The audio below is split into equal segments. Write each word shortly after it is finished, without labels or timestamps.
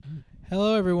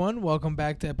Hello, everyone. Welcome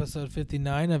back to episode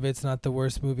 59 of It's Not the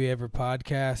Worst Movie Ever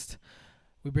podcast.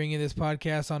 We bring you this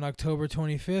podcast on October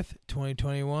 25th,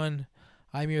 2021.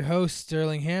 I'm your host,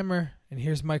 Sterling Hammer, and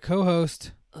here's my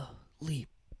co-host, Lee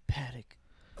Paddock.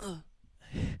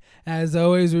 As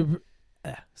always, spoiler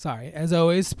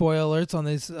alerts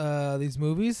on these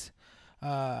movies.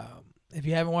 If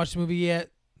you haven't watched the movie yet,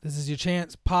 this is your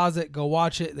chance. Pause it, go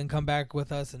watch it, then come back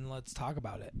with us and let's talk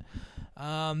about it.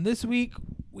 This week,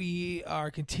 we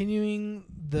are continuing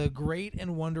the great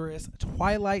and wondrous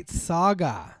Twilight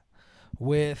Saga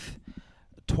with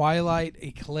Twilight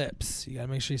Eclipse. You gotta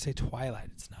make sure you say Twilight.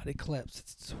 It's not Eclipse.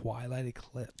 It's Twilight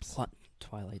Eclipse.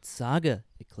 Twilight Saga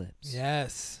Eclipse.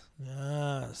 Yes.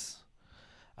 Yes,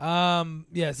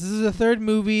 this is the third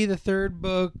movie, the third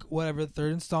book, whatever, the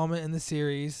third installment in the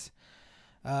series.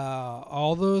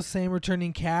 All those same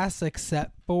returning casts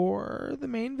except for the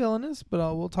main villainess,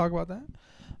 but we'll talk about that.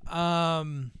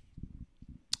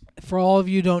 For all of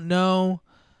you who don't know,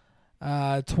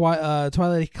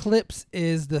 Twilight Eclipse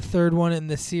is the third one in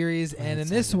the series, and in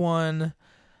this one,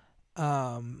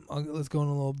 let's go in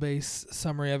a little base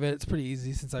summary of it. It's pretty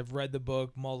easy since I've read the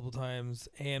book multiple times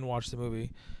and watched the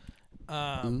movie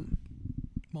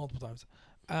multiple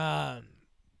times.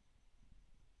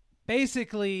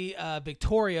 Basically,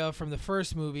 Victoria from the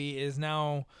first movie is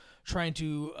now trying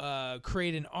to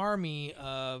create an army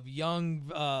of young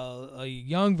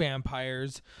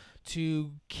vampires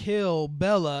to kill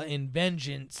Bella in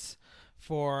vengeance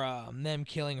for them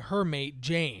killing her mate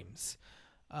James.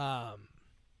 And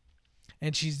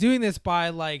she's doing this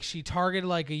by she targeted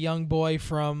a young boy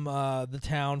from the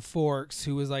town Forks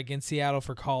who was in Seattle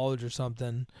for college or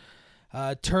something.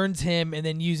 Turns him and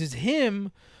then uses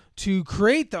him to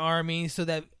create the army so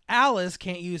that Alice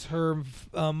can't use her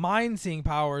mind-seeing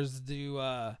powers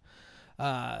to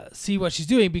see what she's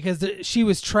doing because she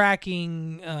was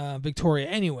tracking Victoria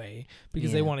anyway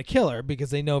because they want to kill her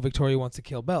because they know Victoria wants to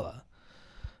kill Bella.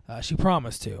 She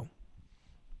promised to.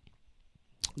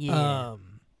 Yeah.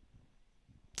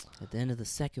 At the end of the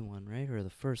second one, right? Or the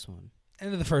first one?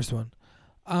 End of the first one.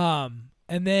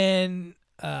 And then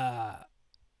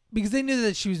because they knew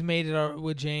that she was mated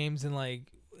with James and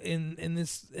in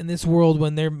this world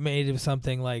when they're made of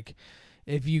something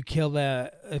if you kill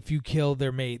their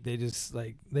mate, they just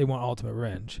they want ultimate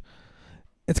revenge.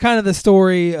 It's kind of the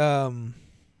story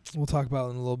we'll talk about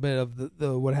in a little bit of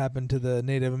the what happened to the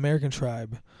Native American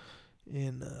tribe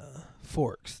in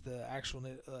Forks, the actual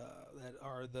that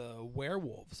are the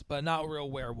werewolves, but not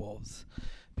real werewolves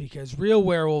because real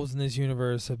werewolves in this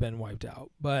universe have been wiped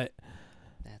out. But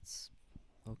that's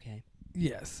okay.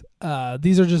 Yes.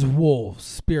 These are just wolves,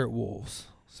 spirit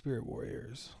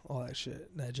warriors, all that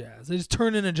shit, that jazz. They just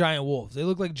turn into giant wolves. They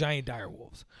look like giant dire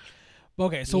wolves.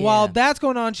 Okay, so while that's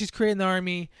going on, she's creating the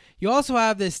army. You also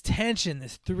have this tension,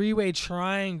 this three-way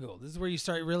triangle. This is where you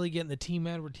start really getting the Team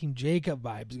Edward, Team Jacob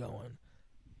vibes going.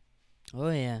 Oh,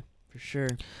 yeah, for sure.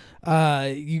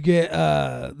 You get,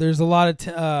 there's a lot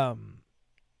of,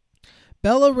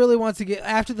 Bella really wants to get,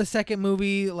 after the second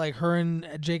movie, her and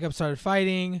Jacob started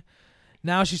fighting.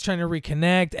 Now she's trying to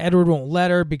reconnect. Edward won't let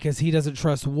her because he doesn't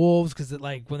trust wolves because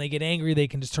when they get angry, they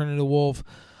can just turn into a wolf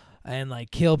and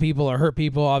kill people or hurt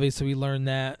people. Obviously, we learned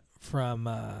that from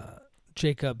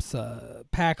Jacob's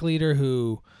pack leader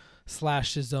who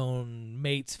slashed his own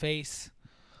mate's face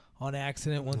on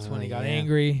accident once when he got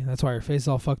angry. That's why her face is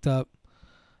all fucked up.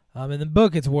 In the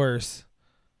book, it's worse.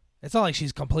 It's not like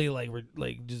she's completely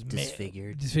just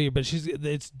disfigured, but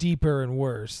it's deeper and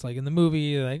worse. In the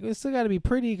movie, it's still got to be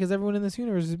pretty because everyone in this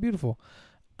universe is beautiful.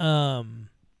 They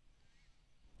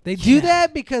do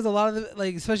that because a lot of the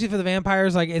especially for the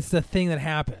vampires, it's the thing that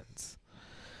happens.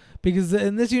 Because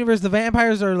in this universe, the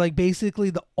vampires are basically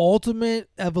the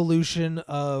ultimate evolution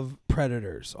of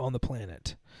predators on the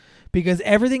planet. Because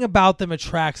everything about them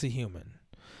attracts a human.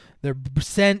 Their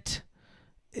scent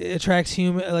attracts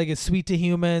human, it's sweet to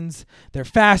humans. They're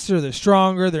faster, they're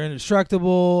stronger, they're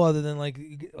indestructible. Other than like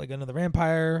another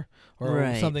vampire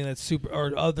or something that's super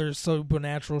or other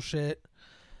supernatural shit.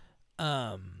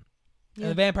 And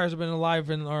the vampires have been alive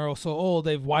and are so old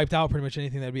they've wiped out pretty much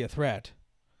anything that'd be a threat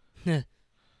in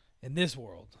this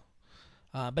world.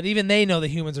 But even they know the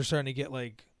humans are starting to get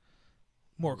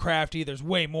more crafty. There's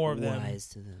way more of them. Wise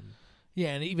to them.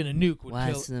 Yeah, and even a nuke would kill.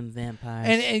 Wise to them vampires.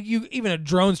 And even a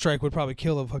drone strike would probably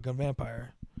kill a fucking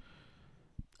vampire.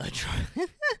 A drone?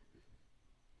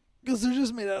 Because they're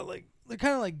just made out of they're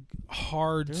kind of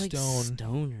hard they're stone.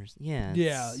 Stoners. Yeah.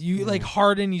 Yeah, you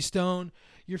harden, you stone.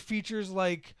 Your features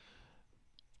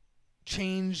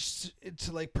changed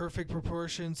to perfect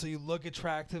proportion so you look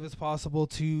attractive as possible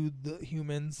to the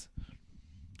humans.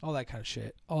 all that kind of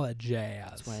shit, all that jazz.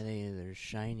 That's why they're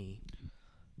shiny.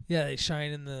 Yeah, they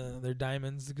shine in their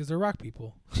diamonds because they're rock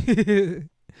people.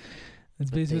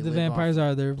 That's basically what the vampires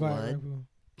are. They're rock people.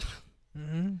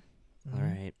 All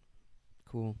right,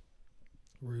 cool.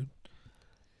 Rude.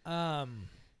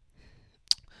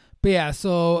 But yeah,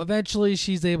 so eventually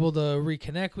she's able to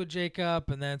reconnect with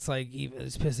Jacob, and that's like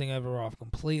it's pissing everyone off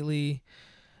completely.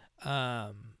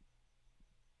 And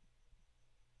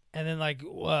then like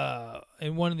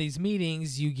in one of these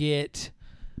meetings, you get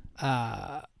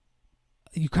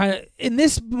you kind of in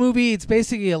this movie, it's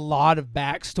basically a lot of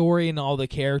backstory in all the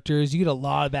characters. You get a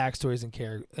lot of backstories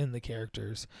in the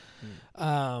characters.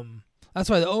 That's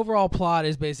why the overall plot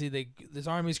is basically this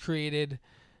army's created,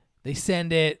 they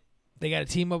send it. They got to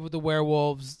team up with the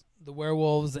werewolves. The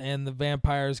werewolves and the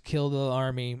vampires kill the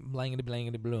army. Blangity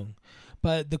blangity bloom.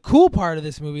 But the cool part of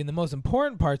this movie and the most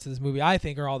important parts of this movie, I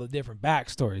think, are all the different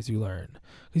backstories you learn.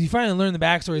 Because you finally learn the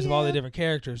backstories of all the different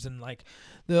characters and like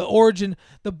the origin.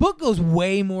 The book goes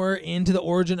way more into the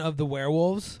origin of the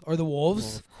werewolves or the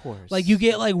wolves. Well, of course. Like you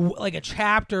get like a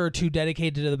chapter or two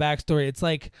dedicated to the backstory. It's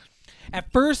like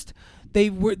at first they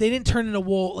didn't turn into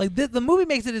wolves. Like the movie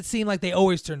makes it seem like they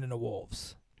always turned into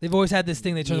wolves. They've always had this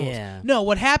thing they turn into wolves. No,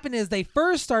 what happened is they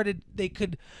first started.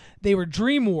 They were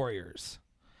dream warriors,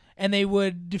 and they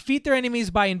would defeat their enemies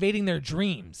by invading their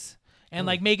dreams and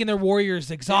like making their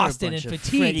warriors exhausted and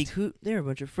fatigued. They're a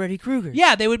bunch of Freddy Krueger.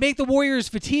 Yeah, they would make the warriors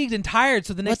fatigued and tired,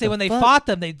 so the next day when they fought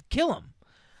them, they'd kill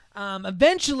them.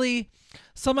 Eventually,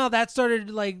 somehow that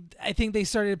started I think they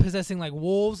started possessing like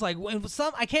wolves. Like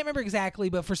I can't remember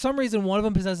exactly, but for some reason one of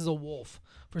them possesses a wolf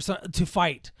to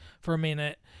fight for a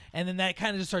minute. And then that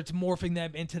kind of just starts morphing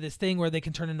them into this thing where they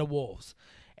can turn into wolves.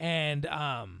 And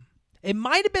it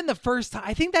might have been the first time.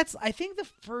 I think the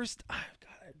first. Oh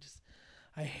God,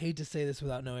 I hate to say this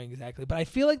without knowing exactly, but I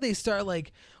feel like they start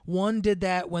one did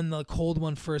that when the cold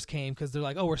one first came because they're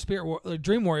like, oh, we're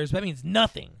dream warriors. But that means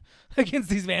nothing against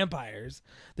these vampires.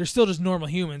 They're still just normal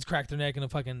humans. Crack their neck in a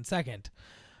fucking second.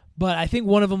 But I think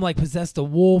one of them possessed a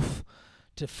wolf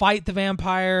to fight the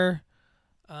vampire.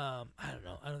 I don't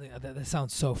know. I don't think that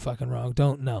sounds so fucking wrong.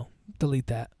 Delete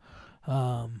that.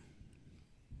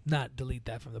 Not delete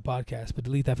that from the podcast, but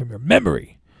delete that from your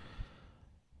memory.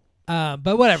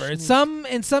 But whatever. In some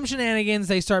shenanigans,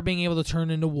 they start being able to turn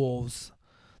into wolves.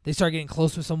 They start getting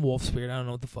close with some wolf spirit. I don't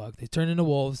know what the fuck. They turn into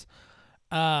wolves.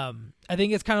 I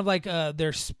think it's kind of like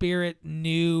their spirit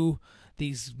knew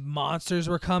these monsters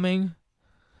were coming,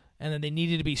 and then they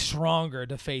needed to be stronger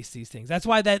to face these things. That's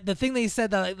why the thing they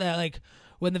said that like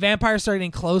when the vampires start getting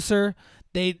closer,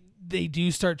 they do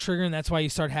start triggering. That's why you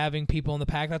start having people in the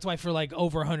pack. That's why for like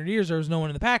over 100 years there was no one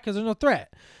in the pack because there's no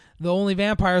threat. The only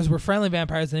vampires were friendly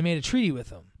vampires, and they made a treaty with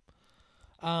them.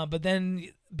 But then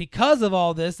because of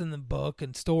all this in the book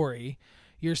and story,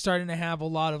 you're starting to have a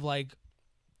lot of like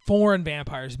foreign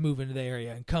vampires move into the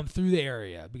area and come through the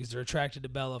area because they're attracted to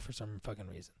Bella for some fucking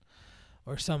reason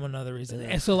or some another reason.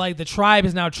 And so like the tribe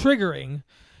is now triggering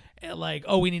like,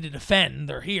 oh, we need to defend.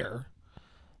 They're here.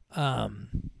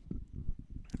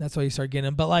 That's why you start getting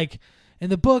them. But like in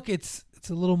the book, it's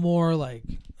a little more like,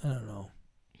 I don't know.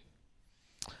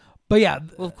 But yeah.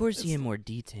 Well, of course you get more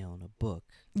detail in a book.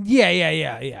 Yeah.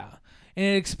 And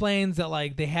it explains that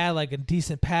like they had like a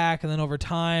decent pack, and then over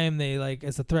time they like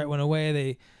as the threat went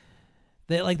away,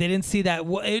 they didn't see that.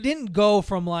 It didn't go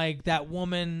from like that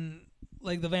woman,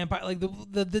 like the vampire, like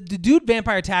the dude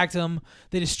vampire attacked him.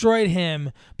 They destroyed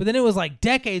him, but then it was like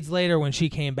decades later when she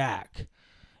came back.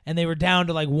 And they were down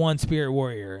to like one spirit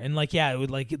warrior, and like it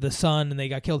would like the son, and they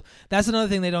got killed. That's another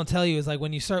thing they don't tell you is like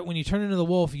when you turn into the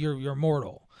wolf, you're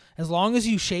mortal as long as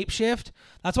you shapeshift.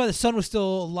 That's why the son was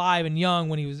still alive and young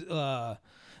when he was.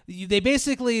 They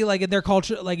basically like in their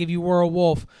culture, like if you were a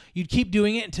wolf, you'd keep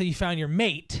doing it until you found your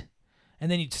mate,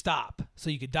 and then you'd stop so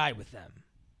you could die with them.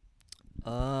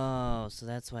 Oh, so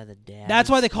that's why the dad. That's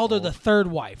why they called her the third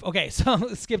wife. Okay,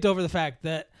 so skipped over the fact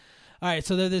that. All right,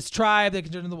 so they're this tribe that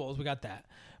can turn into wolves. We got that.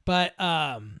 But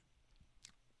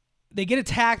they get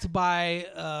attacked by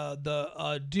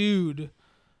the dude,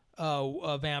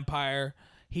 a vampire.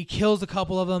 He kills a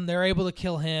couple of them. They're able to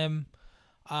kill him.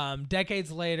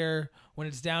 Decades later, when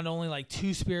it's down to only like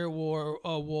two spirit warrior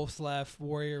wolves left,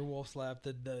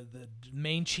 the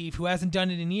main chief, who hasn't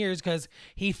done it in years because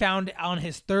he found on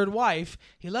his third wife,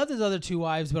 he loved his other two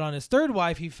wives, but on his third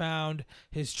wife, he found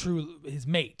his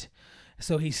mate.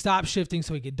 So he stopped shifting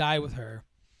so he could die with her.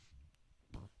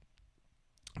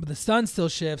 But the son still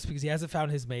shifts because he hasn't found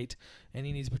his mate, and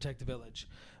he needs to protect the village.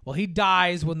 Well, he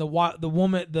dies when the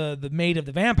woman, the mate of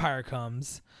the vampire,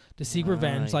 comes to seek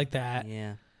revenge, like that.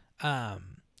 Yeah.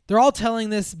 they're all telling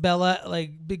this Bella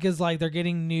like because like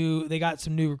they got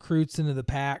some new recruits into the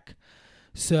pack,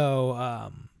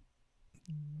 so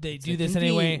they It's do a this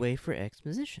convenient anyway. way for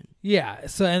exposition. Yeah.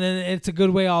 So and then it's a good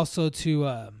way also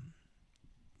to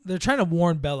they're trying to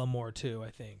warn Bella more too. I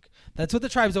think that's what the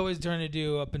tribe's always trying to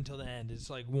do up until the end. Is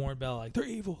like warn Bella like they're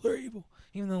evil,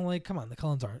 even though like come on, the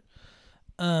Cullens aren't.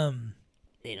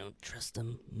 They don't trust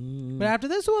him. But after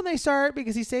this one, they start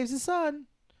because he saves his son.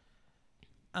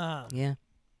 Yeah.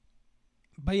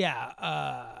 But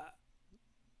yeah,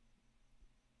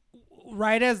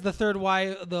 right as the third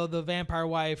wife, the vampire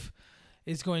wife,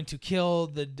 is going to kill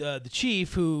the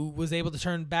chief who was able to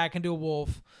turn back into a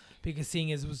wolf because seeing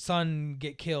his son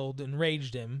get killed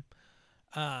enraged him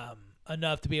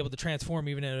enough to be able to transform,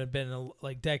 even though it had been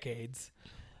like decades.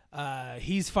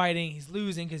 He's fighting. He's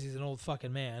losing because he's an old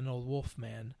fucking man, an old wolf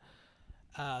man.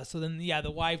 So then, yeah,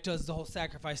 the wife does the whole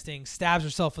sacrifice thing, stabs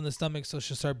herself in the stomach so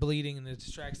she'll start bleeding, and it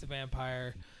distracts the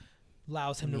vampire,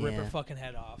 allows him to rip her fucking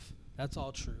head off. That's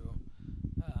all true.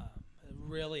 It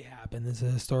really happened. It's a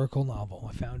historical novel.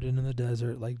 I found it in the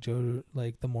desert, like Joe,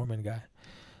 like the Mormon guy.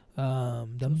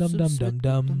 Dum dum dum dum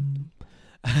dum.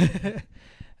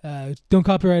 Don't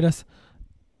copyright us.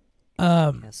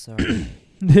 Yeah, sorry.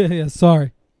 Yeah,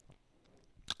 sorry.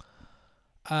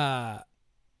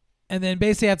 And then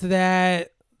basically after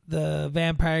that, the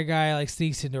vampire guy like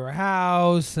sneaks into her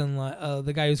house, and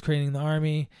the guy who's creating the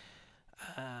army.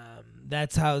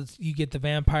 That's how you get the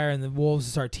vampire and the wolves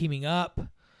to start teaming up,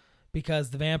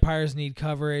 because the vampires need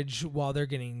coverage while they're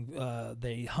getting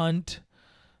they hunt.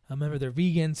 Remember, they're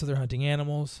vegan, so they're hunting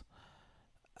animals.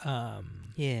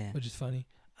 Yeah, which is funny.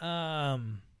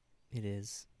 it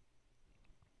is.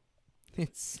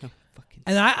 It's so fucking.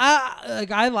 And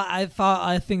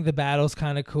I think the battle's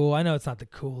kind of cool. I know it's not the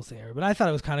coolest thing ever, but I thought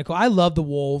it was kind of cool. I love the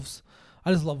wolves.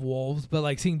 I just love wolves, but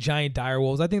like seeing giant dire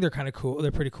wolves, I think they're kind of cool.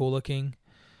 They're pretty cool looking.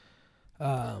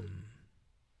 And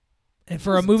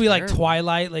for a movie like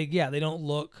Twilight, like yeah, they don't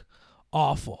look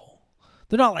awful.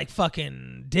 They're not like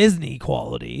fucking Disney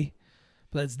quality,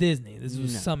 but it's Disney. This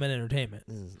was Summit Entertainment.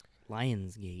 This is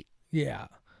Lionsgate. Yeah.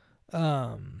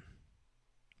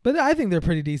 But I think they're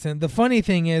pretty decent. The funny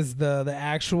thing is the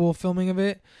actual filming of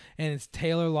it, and it's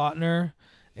Taylor Lautner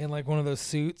in like one of those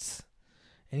suits,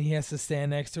 and he has to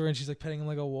stand next to her, and she's like petting him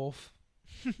like a wolf.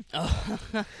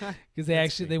 Because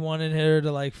they wanted her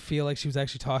to like feel like she was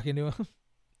actually talking to him.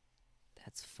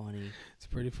 That's funny. It's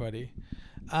pretty funny.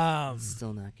 It's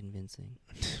still not convincing.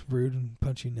 Rude, and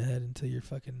punch you in the head until you're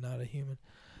fucking not a human.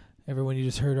 Everyone, you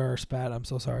just heard our spat. I'm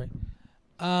so sorry.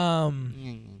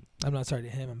 I'm not sorry to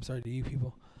him. I'm sorry to you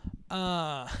people.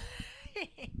 I'm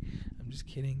just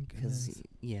kidding. Because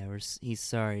he's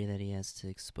sorry that he has to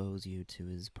expose you to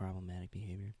his problematic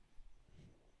behavior.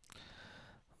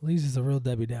 Lisa's a real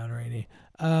Debbie Downer, ain't he?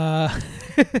 All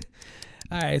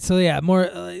right, so yeah,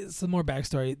 some more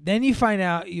backstory. Then you find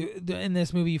out in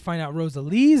this movie, you find out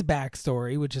Rosalie's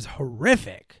backstory, which is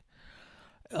horrific.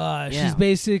 She's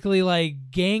basically like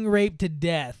gang raped to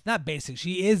death. Not basic.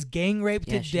 She is gang raped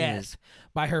to death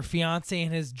by her fiance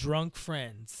and his drunk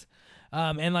friends.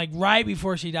 And like right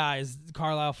before she dies,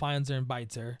 Carlisle finds her and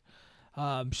bites her.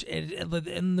 And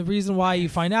the reason why you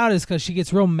find out is because she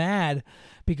gets real mad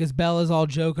because Bella's all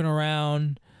joking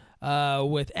around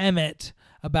with Emmett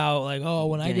about like, oh,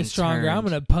 when I get stronger, I'm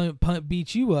gonna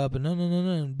beat you up, and no,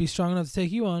 and be strong enough to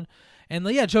take you on. And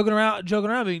yeah, joking around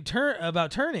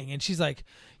about turning, and she's like,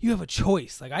 "You have a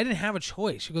choice." Like I didn't have a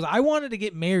choice. She goes, "I wanted to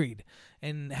get married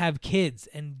and have kids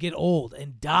and get old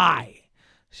and die."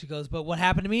 She goes, "But what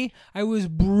happened to me? I was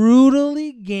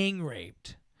brutally gang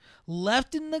raped,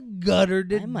 left in the gutter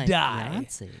to die."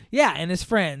 Fiance. Yeah, and his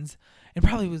friends, and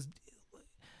probably was.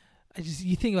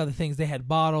 You think about the things they had,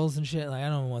 bottles and shit. Like I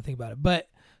don't even want to think about it, but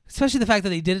especially the fact that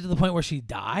they did it to the point where she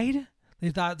died. They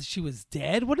thought that she was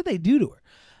dead. What did they do to her?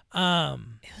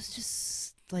 It was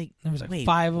just like there was like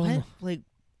 5 of them. Like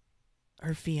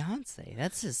her fiance.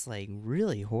 That's just like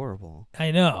really horrible.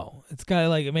 I know. It's gotta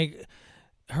like make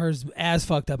hers as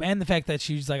fucked up, and the fact that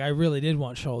she's like, I really did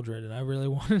want children, and I really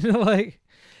wanted to like.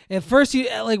 At first, you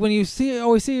like when you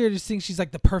always see her, just think she's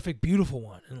like the perfect, beautiful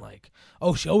one, and like,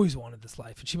 oh, she always wanted this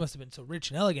life, and she must have been so rich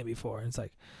and elegant before. And it's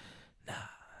like,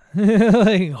 nah,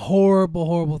 like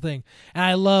horrible thing. And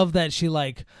I love that she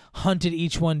like hunted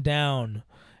each one down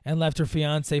and left her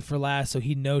fiance for last, so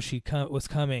he'd know she was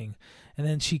coming. And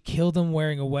then she killed them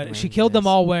wearing a wedding. She killed them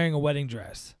all wearing a wedding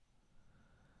dress.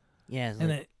 Yeah, and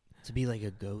like, to be like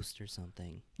a ghost or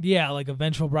something. Yeah, like a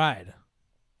vengeful bride,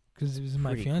 because it was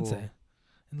my Pretty fiance. cool.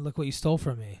 And look what you stole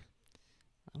from me.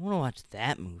 I want to watch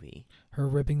that movie. Her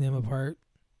ripping them apart.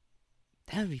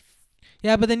 That would be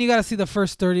Yeah, but then you got to see the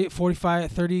first 30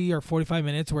 or 45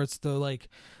 minutes where it's the like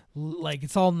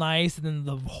it's all nice, and then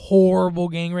the horrible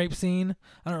gang rape scene.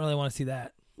 I don't really want to see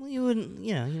that. Well, you wouldn't,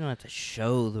 you don't have to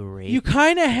show the rape. You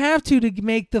kind of have to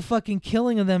make the fucking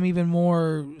killing of them even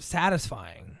more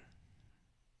satisfying.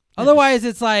 Otherwise,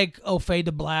 it's like, fade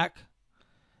to black,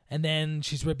 and then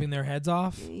she's ripping their heads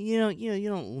off. You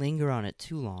don't linger on it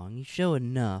too long. You show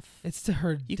enough. It's to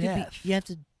her death. You have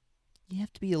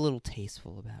to be a little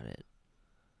tasteful about it.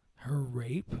 Her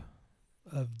rape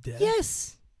of death?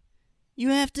 Yes. You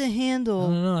have to I handle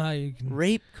don't know how you can...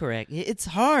 rape correct. It's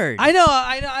hard. I know.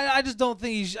 I just don't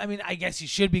think you should... I mean, I guess you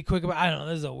should be quick about... I don't know.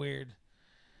 This is a weird...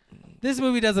 This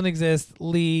movie doesn't exist,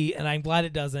 Lee, and I'm glad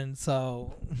it doesn't,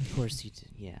 so... Of course you do.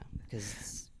 Yeah.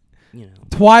 Because,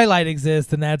 Twilight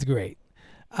exists, and that's great.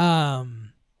 Emmett's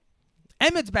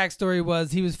backstory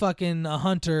was he was fucking a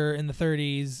hunter in the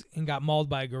 30s and got mauled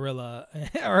by a gorilla.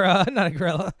 Or, not a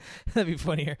gorilla. That'd be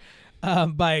funnier.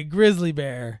 By a grizzly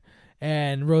bear.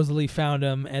 And Rosalie found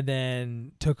him and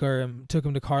then took him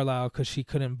to Carlisle because she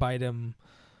couldn't bite him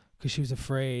because she was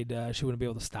afraid she wouldn't be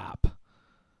able to stop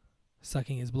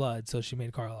sucking his blood. So she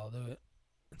made Carlisle do it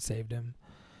and saved him.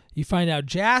 You find out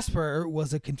Jasper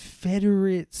was a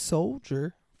Confederate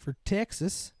soldier for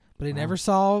Texas, but he never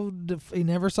saw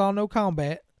no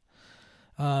combat.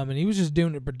 And he was just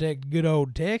doing it to protect good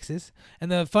old Texas.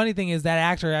 And the funny thing is that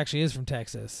actor actually is from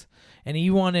Texas. And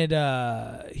he wanted,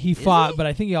 he fought, but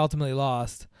I think he ultimately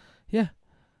lost. Yeah.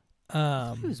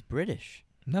 He was British.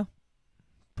 No.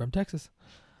 From Texas.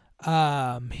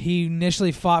 He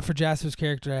initially fought for Jasper's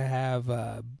character to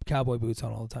have cowboy boots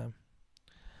on all the time.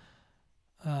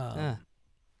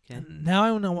 Okay. Now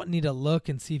I don't need to look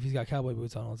and see if he's got cowboy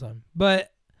boots on all the time.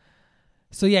 But...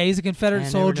 So yeah, he's a Confederate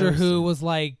soldier who was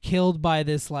like killed by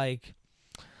this like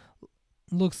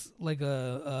looks like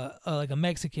a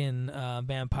Mexican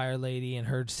vampire lady and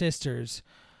her sisters,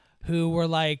 who were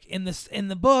like in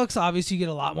the books. Obviously, you get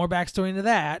a lot more backstory into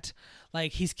that.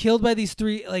 Like he's killed by these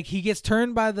three. Like he gets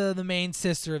turned by the main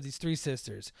sister of these three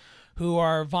sisters, who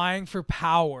are vying for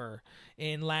power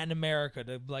in Latin America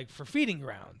for feeding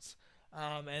grounds.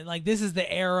 And like this is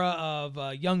the era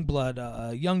of young blood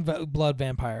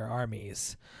vampire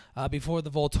armies before the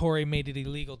Volturi made it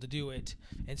illegal to do it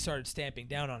and started stamping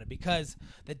down on it because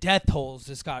the death tolls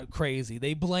just got crazy.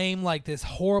 They blame like this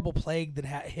horrible plague that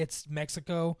hits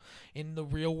Mexico in the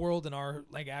real world in our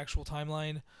like actual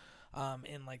timeline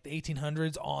in like the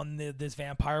 1800s on this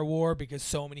vampire war because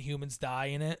so many humans die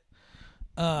in it.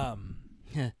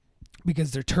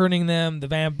 Because they're turning them,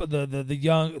 the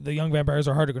young vampires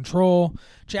are hard to control.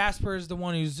 Jasper is the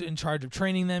one who's in charge of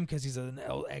training them because he's an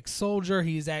ex-soldier.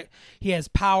 He has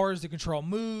powers to control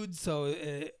moods, so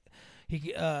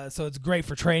so it's great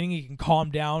for training. He can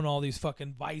calm down all these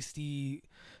fucking feisty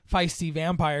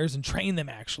vampires and train them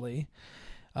actually.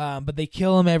 But they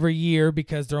kill them every year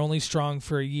because they're only strong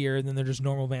for a year, and then they're just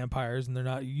normal vampires and they're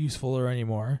not useful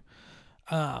anymore.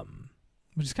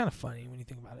 Which is kind of funny when you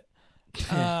think about it.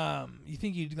 You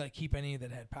think you'd like keep any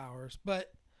that had powers,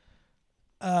 but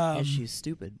she's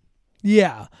stupid.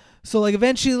 Yeah. So like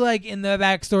eventually, like in the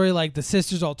backstory, like the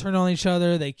sisters all turn on each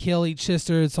other. They kill each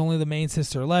sister. It's only the main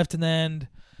sister left in the end.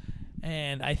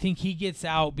 And I think he gets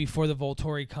out before the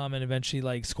Volturi come and eventually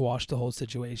like squash the whole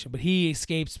situation. But he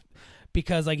escapes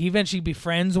because like he eventually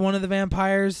befriends one of the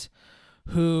vampires,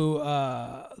 who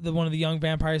one of the young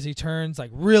vampires he turns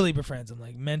like really befriends him,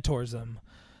 like mentors him.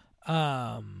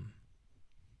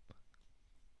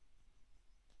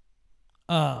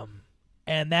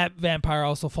 And that vampire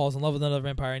also falls in love with another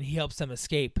vampire, and he helps them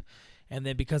escape. And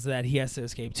then because of that, he has to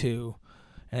escape too.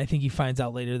 And I think he finds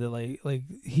out later that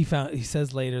he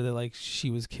says later that like she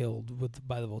was killed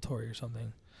by the Volturi or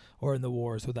something, or in the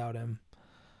wars without him.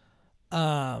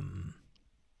 But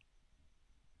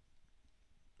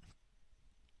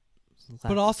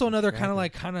also another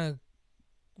kind of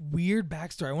weird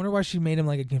backstory. I wonder why she made him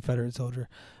like a Confederate soldier,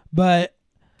 but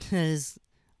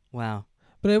wow.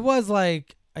 But it was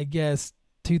like, I guess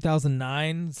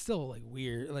 2009. It's still like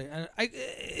weird. Like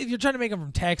if you're trying to make him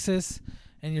from Texas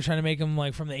and you're trying to make him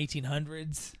like from the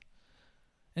 1800s,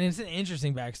 and it's an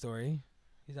interesting backstory.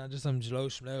 He's not just some Joe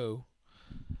Schmo.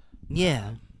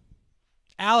 Yeah.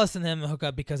 Alice and him hook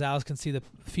up because Alice can see the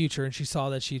future, and she saw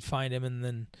that she'd find him, and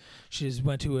then she just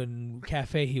went to a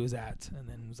cafe he was at, and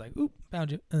then was like, "Oop,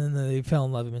 found you!" And then they fell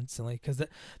in love instantly because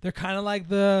they're kind of like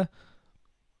the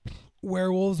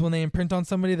werewolves when they imprint on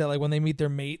somebody that like when they meet their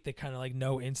mate, they kind of like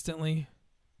know instantly,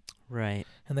 right?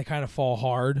 And they kind of fall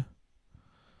hard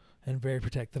and very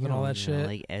protective and all that shit.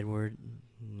 Like Edward,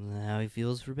 how he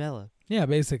feels for Bella. Yeah,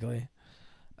 basically.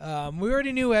 We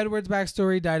already knew Edward's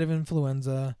backstory. Died of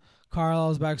influenza.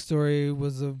 Carlisle's backstory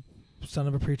was a son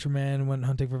of a preacher man, went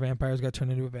hunting for vampires, got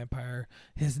turned into a vampire.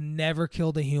 Has never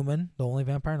killed a human, the only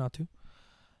vampire not to.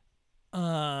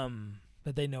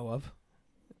 That they know of.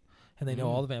 And they know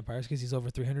all the vampires because he's over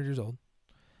 300 years old.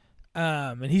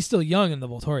 And he's still young in the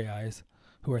Volturi eyes,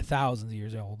 who are thousands of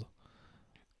years old.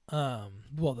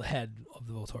 Well, the head of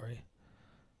the Volturi.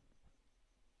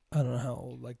 I don't know how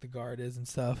old, like, the guard is and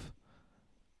stuff.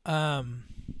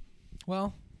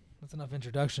 Well, that's enough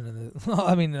introduction to the.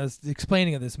 I mean, the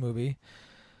explaining of this movie.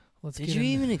 Did you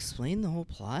even explain the whole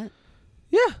plot?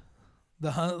 Yeah,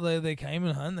 the hunt. They came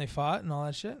and hunt. They fought and all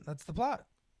that shit. That's the plot.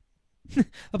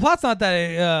 The plot's not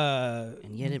that.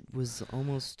 And yet it was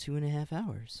almost 2.5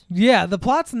 hours. Yeah, the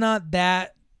plot's not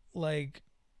that like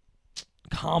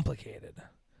complicated.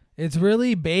 It's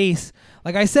really base.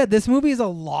 Like I said, this movie is a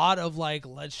lot of like,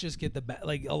 let's just get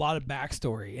a lot of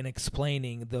backstory and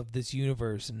explaining this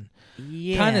universe and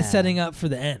kind of setting up for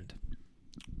the end.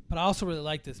 But I also really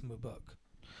like this book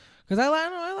because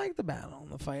I like the battle and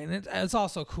the fight, and it's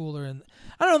also cooler. And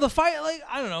I don't know, the fight, like,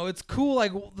 I don't know, it's cool.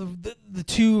 Like the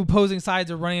two opposing sides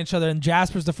are running each other, and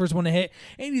Jasper's the first one to hit,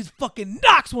 and he just fucking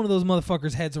knocks one of those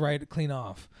motherfuckers' heads right clean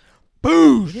off.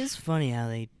 Boosh! It is funny how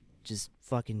they just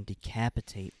fucking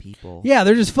decapitate people. Yeah,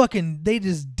 they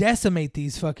just decimate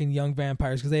these fucking young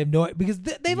vampires because they have because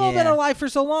they've all been alive for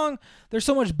so long. They're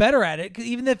so much better at it. 'Cause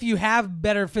even if you have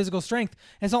better physical strength,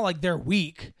 it's not like they're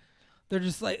weak. They're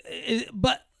just like,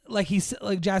 but like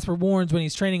Jasper warns when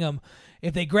he's training them,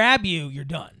 if they grab you, you're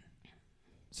done.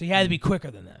 So you had to be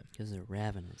quicker than them because they're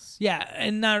ravenous. Yeah,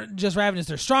 and not just ravenous;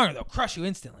 they're stronger. They'll crush you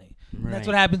instantly. Right. And that's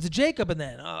what happens to Jacob. And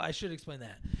then, I should explain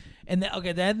that. And then,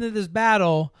 at the end of this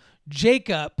battle,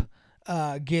 Jacob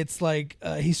gets like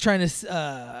he's trying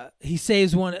to he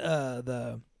saves one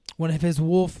of his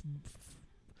wolf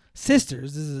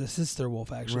sisters. This is a sister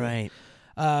wolf actually,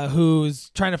 right? Who's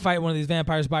trying to fight one of these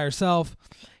vampires by herself.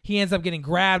 He ends up getting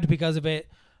grabbed because of it.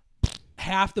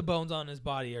 Half the bones on his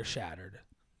body are shattered,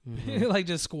 like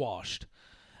just squashed.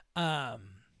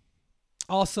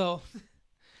 Also,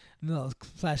 no,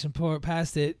 flashing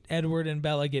past it. Edward and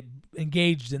Bella get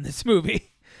engaged in this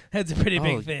movie. That's a pretty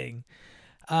big thing.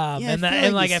 And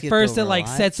at first it like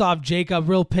sets off Jacob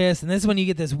real pissed, and this is when you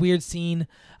get this weird scene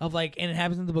of like, and it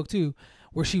happens in the book too,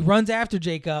 where she runs after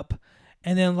Jacob,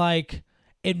 and then like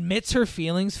admits her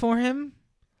feelings for him,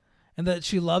 and that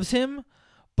she loves him,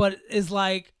 but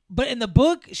in the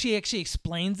book she actually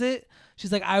explains it.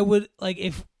 She's like, I would like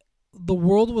if the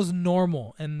world was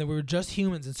normal and there were just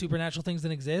humans and supernatural things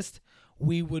that exist,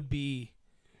 we would be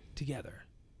together.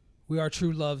 We are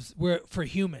true loves. We're for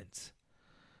humans,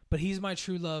 but he's my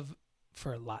true love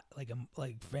for a lot, like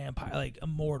vampire, like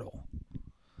immortal.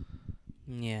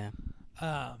 Yeah.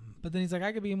 But then he's like,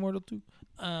 I could be immortal too.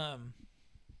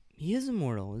 He is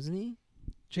immortal, isn't he?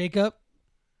 Jacob.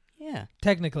 Yeah.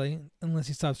 Technically, unless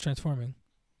he stops transforming.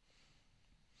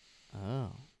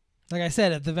 Oh. Like I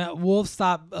said, if the wolves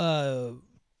stop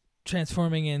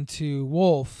transforming into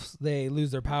wolves, they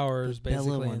lose their powers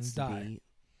basically Bella wants and die. To be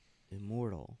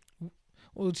immortal.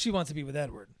 Well, she wants to be with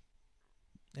Edward,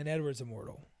 and Edward's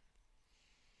immortal,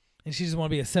 and she just want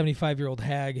to be a 75-year-old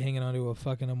hag hanging onto a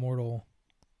fucking immortal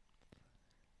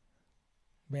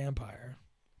vampire.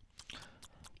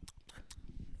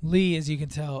 Lee, as you can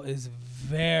tell, is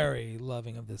very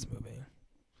loving of this movie.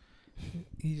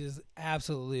 He just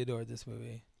absolutely adored this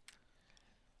movie.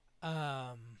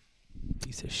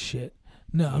 Piece of shit.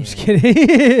 No, I'm just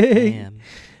kidding.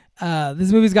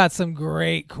 This movie's got some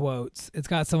great quotes. It's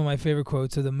got some of my favorite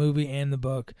quotes of the movie and the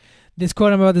book. This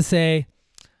quote I'm about to say,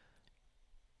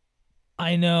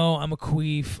 I know I'm a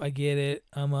queef. I get it.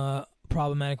 I'm a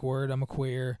problematic word. I'm a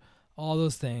queer. All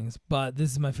those things. But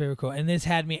this is my favorite quote. And this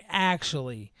had me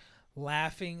actually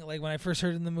laughing. Like when I first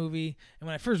heard it in the movie and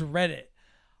when I first read it,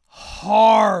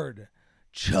 hard,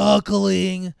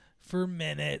 chuckling for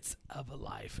minutes of a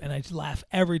life. And I laugh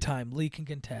every time. Lee can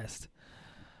contest.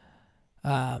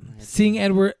 Seeing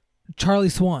Edward, Charlie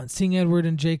Swan, seeing Edward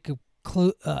and Jake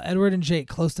close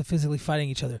to physically fighting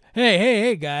each other.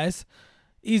 Hey, guys.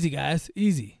 Easy, guys.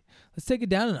 Easy. Let's take it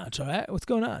down a notch, all right? What's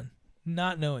going on?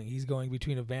 Not knowing he's going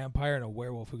between a vampire and a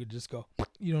werewolf who could just go,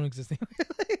 you don't exist anymore.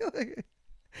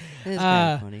 It's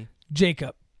kind of funny.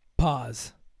 Jacob,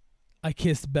 pause. I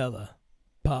kissed Bella.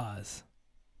 Pause.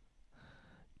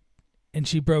 And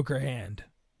she broke her hand.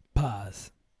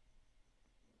 Pause.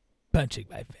 Punching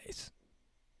my face.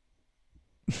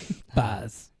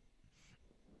 Pause.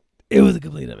 It was a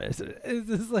complete mess. It's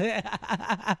just like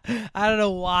I don't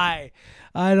know why.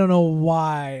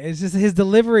 It's just his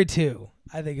delivery too.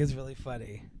 I think is really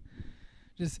funny.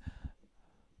 Just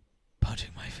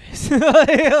punching my face.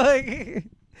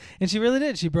 And she really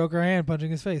did. She broke her hand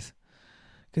punching his face.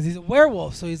 Because he's a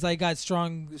werewolf, so he's like got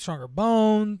stronger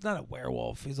bones. Not a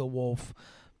werewolf. He's a wolf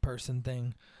person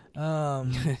thing.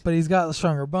 But he's got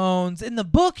stronger bones. In the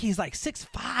book, he's like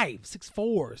 6'5",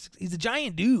 6'4". He's a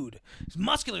giant dude. He's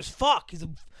muscular as fuck.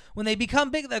 When they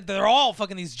become big, they're all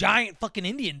fucking these giant fucking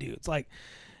Indian dudes. Like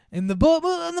in the book,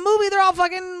 in the movie, they're all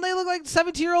fucking. They look like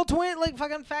 17-year-old twin, like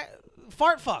fucking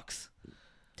fart fucks.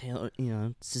 Taylor,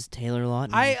 it's just Taylor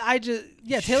Lautner.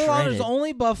 Taylor Lautner's the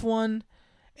only buff one.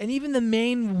 And even the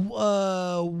main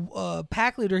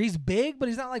pack leader, he's big, but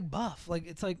he's not like buff. Like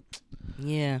it's like,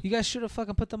 yeah, you guys should have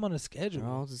fucking put them on a schedule. They're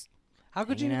all just how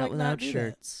could you out like without not do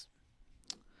shirts?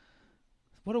 That?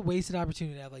 What a wasted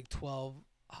opportunity to have like 12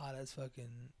 hot as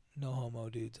fucking no homo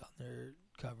dudes on their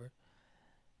cover.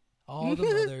 All the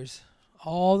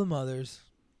mothers.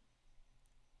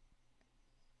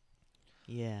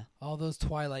 Yeah, all those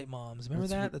Twilight moms.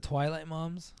 Remember the Twilight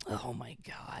moms? Oh my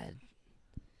god.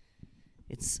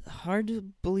 It's hard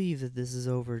to believe that this is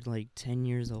over like 10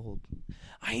 years old.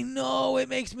 I know. It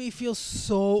makes me feel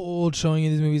so old showing you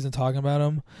these movies and talking about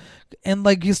them. And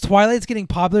like, because Twilight's getting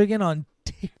popular again on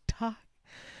TikTok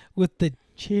with the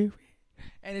cherry.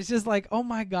 And it's just like, oh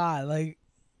my God. Like,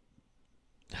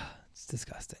 it's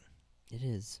disgusting. It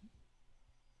is.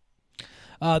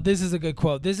 This is a good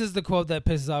quote. This is the quote that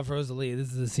pisses off Rosalie.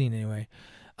 This is the scene anyway.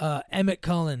 Emmett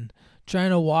Cullen.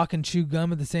 Trying to walk and chew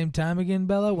gum at the same time again,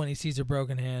 Bella, when he sees her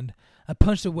broken hand. I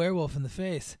punched a werewolf in the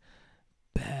face.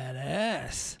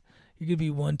 Badass. You're going to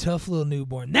be one tough little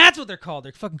newborn. That's what they're called.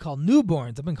 They're fucking called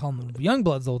newborns. I've been calling them young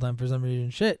bloods the whole time for some reason.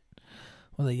 Shit.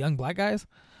 Well, the young black guys?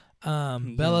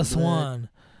 Bella Swan.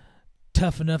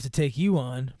 Tough enough to take you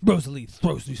on. Rosalie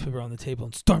throws the newspaper on the table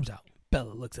and storms out.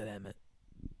 Bella looks at Emmett.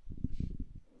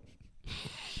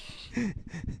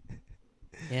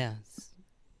 Yeah.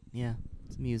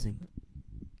 It's amusing.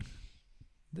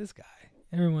 This guy.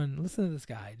 Everyone, listen to this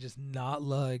guy. Just not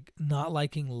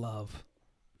liking love.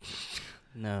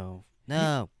 No.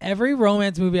 Every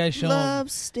romance movie I show love him,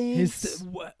 stinks.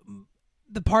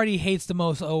 The part he hates the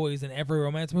most always in every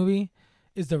romance movie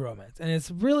is the romance. And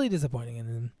it's really disappointing in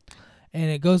him.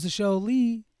 And it goes to show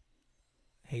Lee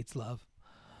hates love.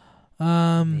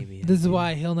 This is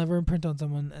why he'll never imprint on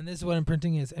someone. And this is what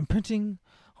imprinting is. Imprinting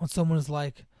on someone is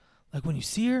like when you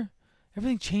see her,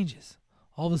 everything changes.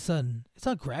 All of a sudden, it's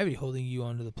not gravity holding you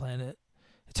onto the planet.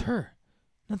 It's her.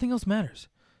 Nothing else matters.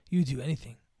 You do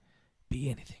anything. Be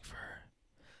anything for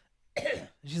her.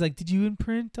 She's like, did you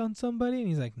imprint on somebody? And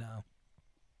he's like, no.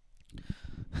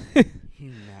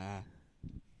 Nah.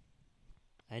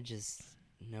 I just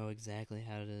know exactly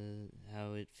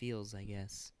how it feels, I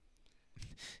guess.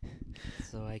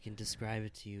 So I can describe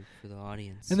it to you for the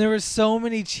audience. And there were so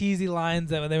many cheesy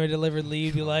lines that when they were delivered, Lee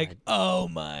would be like, oh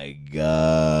my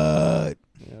God.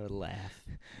 I would laugh.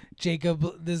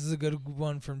 Jacob, this is a good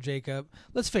one from Jacob.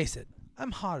 Let's face it,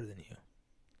 I'm hotter than you.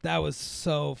 That was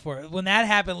so when that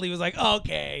happened, Lee was like,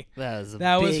 okay. That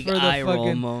was big for the eye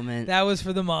roll moment. That was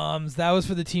for the moms. That was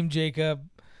for the Team Jacob.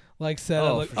 Like said,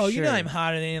 sure. You know I'm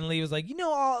hotter than you. And Lee was like,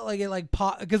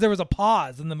 because there was a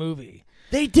pause in the movie.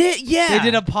 They did, yeah. They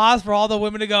did a pause for all the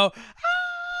women to go,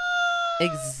 ah!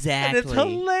 Exactly. And it's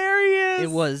hilarious.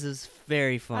 It was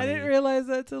very funny. I didn't realize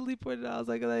that until Lee pointed out. I was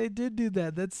like, they did do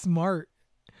that. That's smart.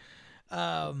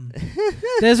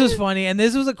 This was funny, and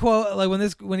this was a quote. Like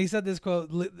when he said this quote,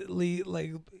 Lee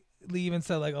even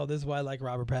said like, "Oh, this is why I like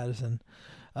Robert Pattinson."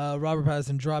 Robert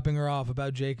Pattinson dropping her off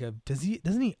about Jacob.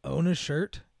 Doesn't he own a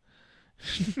shirt?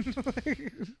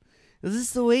 This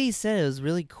is the way he said it. It was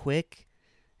really quick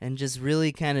and just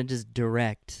really kind of just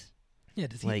direct. Yeah,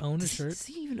 does he own a shirt? Does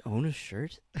he even own a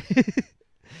shirt?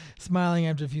 Smiling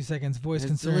after a few seconds, voice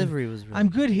concerned. Delivery was really I'm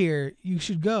good here. You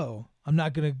should go. I'm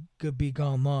not going to be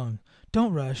gone long.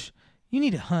 Don't rush. You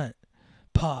need to hunt.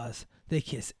 Pause. They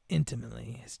kiss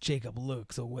intimately as Jacob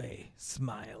looks away,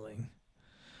 smiling.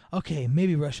 Okay,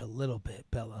 maybe rush a little bit,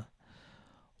 Bella.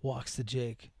 Walks to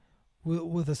Jake.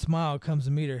 With a smile comes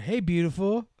to meet her. Hey,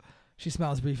 beautiful. She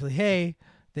smiles briefly. Hey.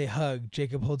 They hug.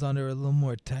 Jacob holds on to her a little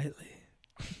more tightly.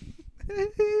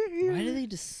 Why do they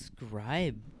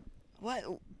describe... What?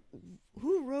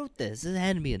 Who wrote this? It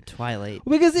had to be a Twilight.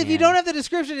 Because if you don't have the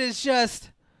description, it's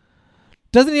just...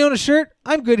 Doesn't he own a shirt?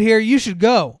 I'm good here. You should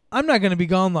go. I'm not going to be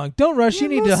gone long. Don't rush. You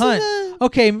need to hunt.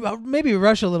 Okay, maybe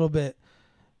rush a little bit.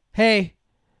 Hey.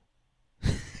 I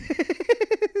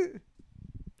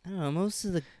don't know. Most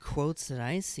of the quotes that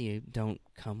I see don't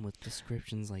come with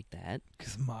descriptions like that.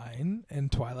 Because mine and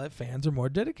Twilight fans are more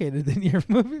dedicated than your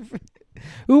movie.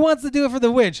 Who wants to do it for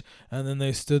the witch? And then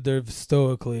they stood there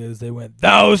stoically as they went,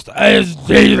 "Thou is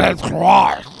Jesus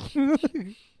Christ."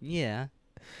 Yeah.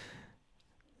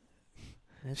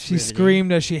 That's She riveting.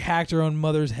 screamed as she hacked her own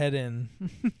mother's head in.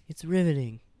 It's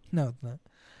riveting. No, it's not.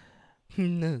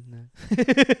 No, no.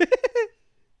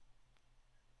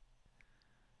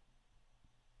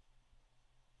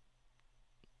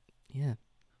 Yeah.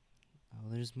 Oh,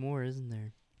 there's more, isn't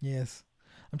there? Yes.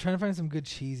 I'm trying to find some good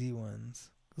cheesy ones.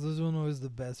 Because those ones are always the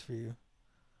best for you.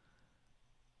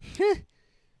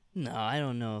 No, I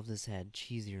don't know if this had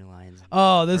cheesier lines.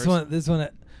 Oh, this First one.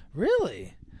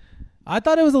 Really? I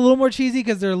thought it was a little more cheesy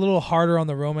because they're a little harder on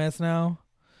the romance now.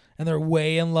 And they're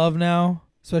way in love now.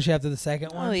 Especially after the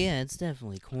second one. Oh yeah, it's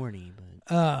definitely corny, but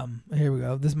Here we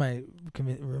go. This might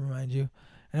remind you.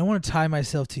 And I want to tie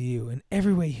myself to you in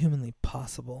every way humanly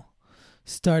possible.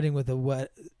 Starting with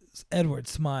Edward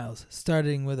smiles.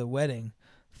 Starting with a wedding.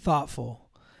 Thoughtful.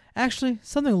 Actually,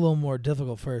 something a little more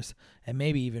difficult first. And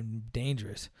maybe even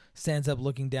dangerous. Stands up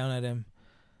looking down at him.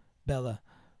 Bella,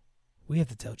 we have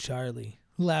to tell Charlie.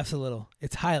 Laughs a little.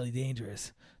 It's highly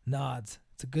dangerous. Nods.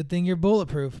 It's a good thing you're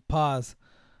bulletproof. Pause.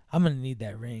 I'm going to need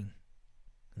that ring.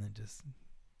 And then just...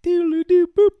 yeah,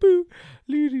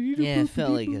 it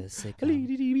felt like a sitcom.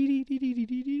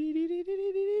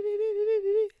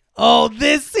 Oh,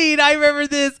 this scene, I remember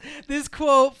this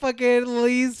quote fucking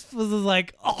Lee's was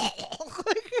like, oh.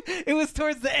 It was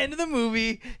towards the end of the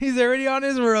movie. He's already on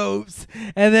his ropes.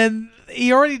 And then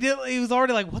he was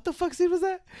already like, what the fuck scene was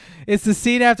that? It's the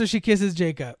scene after she kisses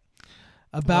Jacob.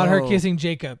 About her kissing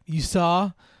Jacob. You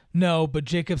saw? No, but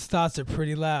Jacob's thoughts are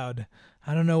pretty loud.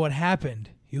 I don't know what happened.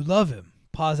 You love him.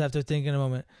 Pause after thinking a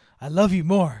moment. I love you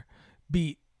more.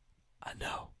 Beat. I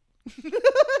know.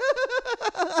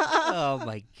 Oh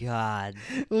my god.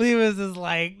 Lee was just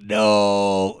like,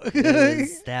 no.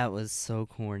 That was so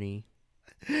corny.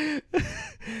 It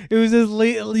was just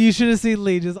Lee. You should have seen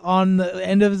Lee just on the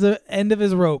end of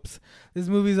his ropes. This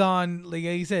movie's on, like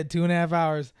you said, 2.5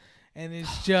 hours, and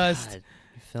it's just. God.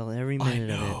 I felt every minute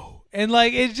of it. And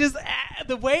like it's just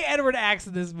the way Edward acts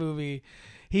in this movie,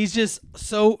 he's just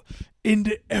so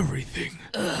into everything.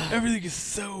 Everything is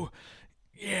so,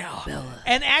 yeah. Bella.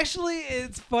 And actually,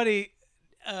 it's funny.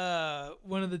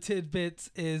 One of the tidbits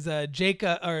is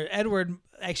Edward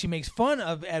actually makes fun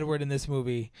of Edward in this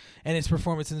movie and his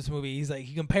performance in this movie. He's like,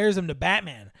 he compares him to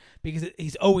Batman because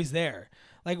he's always there.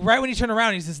 Like right when you turn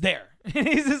around, he's just there.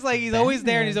 He's just like he's always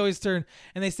there and he's always turned.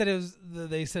 And they said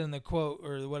they said in the quote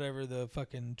or whatever the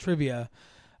fucking trivia,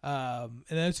 and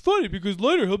that's funny because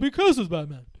later he'll be cast as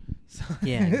Batman. So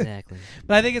Yeah, exactly.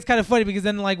 But I think it's kind of funny because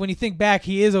then like when you think back,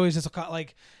 he is always just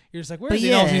like you're just like where's But he?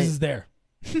 yeah, No, he's just there.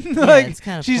 Yeah, it's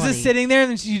kind of she's funny. just sitting there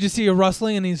and then you just see her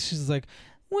rustling and she's like,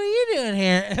 what are you doing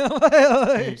here? And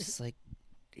it's just like,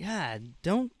 yeah,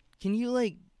 can you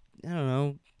like, I don't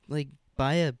know, like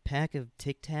buy a pack of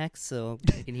Tic Tacs so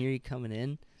I can hear you coming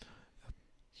in?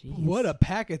 Jeez. What a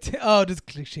pack of just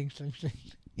click, shing, shing, shing.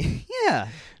 Yeah.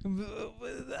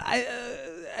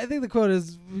 I think the quote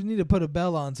is, we need to put a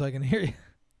bell on so I can hear you.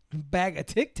 Bag of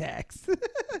Tic Tacs.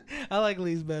 I like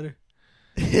Lee's better.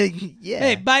 Yeah.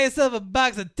 Hey, buy yourself a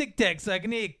box of Tic Tacs so I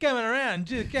can hear you coming around.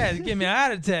 Just give me a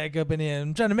heart attack up in here.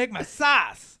 I'm trying to make my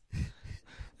sauce.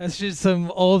 That's just some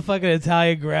old fucking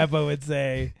Italian grandpa would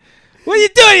say. What are you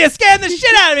doing? You're scaring the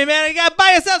shit out of me, man. You gotta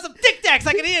buy yourself some Tic Tacs.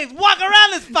 I can hear you walk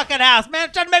around this fucking house, man.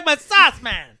 I'm trying to make my sauce,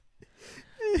 man.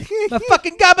 My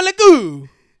fucking gabagoo.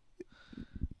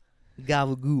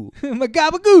 Gabagoo. My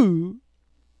gabagoo.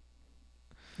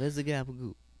 Where's the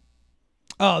gabagoo?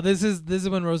 Oh, this is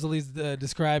when Rosalie's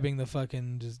describing the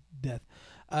fucking just death.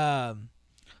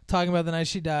 Talking about the night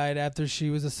she died after she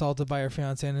was assaulted by her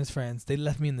fiancé and his friends. They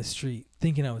left me in the street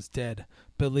thinking I was dead.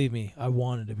 Believe me, I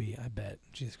wanted to be. I bet.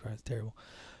 Jesus Christ, terrible.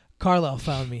 Carlisle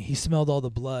found me. He smelled all the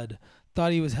blood.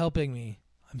 Thought he was helping me.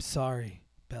 I'm sorry,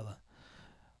 Bella.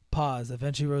 Pause.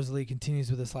 Eventually, Rosalie continues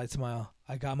with a slight smile.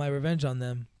 I got my revenge on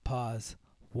them. Pause.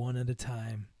 One at a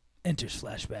time. Enters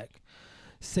flashback.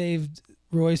 Saved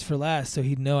Royce for last so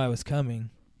he'd know I was coming.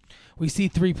 We see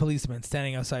 3 policemen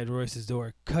standing outside Royce's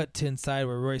door. Cut to inside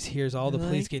where Royce hears all the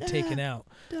police get taken out.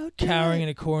 Cowering in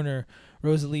a corner,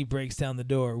 Rosalie breaks down the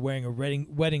door, wearing a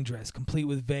wedding dress, complete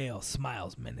with veil,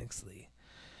 smiles menacingly.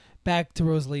 Back to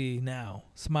Rosalie now,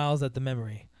 smiles at the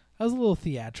memory. I was a little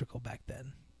theatrical back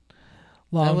then.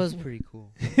 That was pretty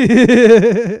cool.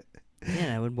 It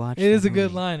Yeah, I would watch is that a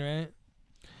good movie. line, right?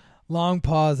 Long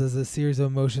pause as a series of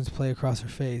emotions play across her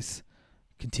face.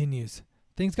 Continues.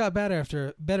 Things got better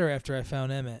after I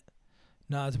found Emmett.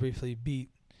 Nods briefly, beat.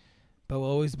 But will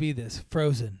always be this,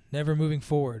 frozen, never moving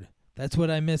forward. That's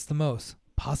what I miss the most.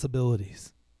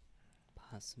 Possibilities.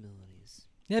 Possibilities.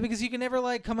 Yeah, because you can never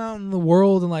like come out in the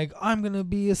world and like I'm gonna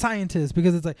be a scientist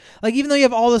because it's like even though you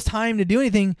have all this time to do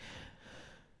anything,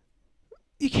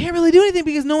 you can't really do anything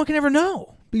because no one can ever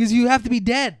know Because you have to be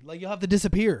dead. Like, you'll have to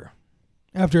disappear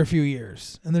after a few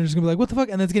years. And they're just going to be like, what the fuck?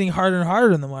 And it's getting harder and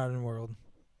harder in the modern world.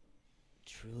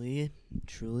 Truly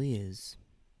is.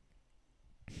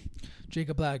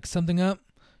 Jacob Black, something up?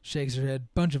 Shakes her head.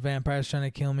 Bunch of vampires trying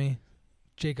to kill me.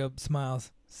 Jacob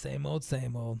smiles. Same old,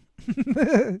 same old.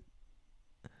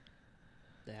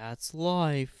 That's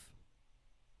life.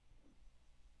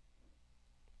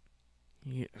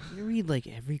 You read like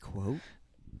every quote?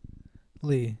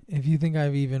 Lee, if you think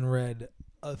I've even read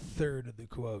a third of the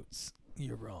quotes,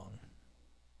 you're wrong.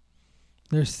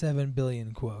 There's 7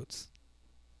 billion quotes.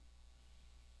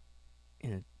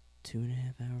 In a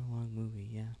 2.5-hour-long movie,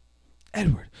 yeah.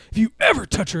 Edward, if you ever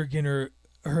touch her again or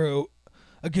her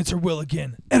against her will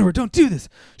again, Edward, don't do this.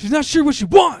 She's not sure what she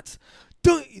wants.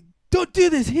 Don't do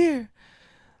this here.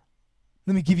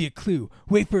 Let me give you a clue.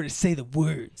 Wait for her to say the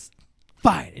words.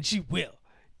 Fine, and she will.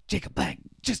 Jacob Black,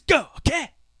 just go,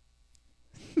 okay?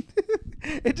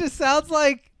 It just sounds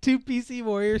like two PC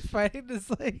warriors fighting. It's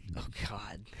like, Oh,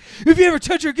 God. if you ever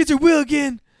touch her against her will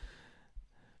again,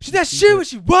 she's not sure what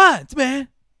she wants, man.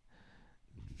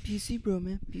 PC, bro,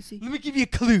 man. PC. Let me give you a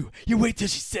clue. You wait till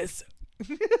she says so.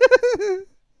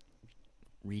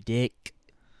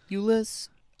 Ridiculous.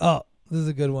 Oh, this is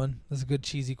a good one. This is a good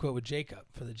cheesy quote with Jacob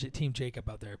for the team Jacob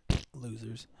out there.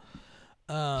 Losers.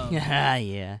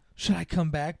 Yeah. Should I come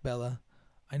back, Bella?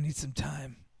 I need some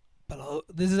time. But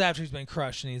this is after he's been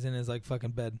crushed and he's in his like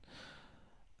fucking bed.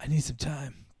 I need some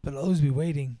time, but I'll always be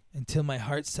waiting until my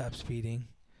heart stops beating.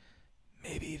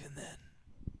 Maybe even then.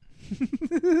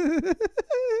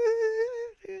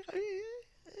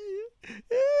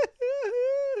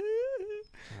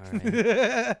 All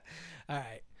right. All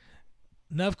right.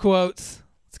 Enough quotes.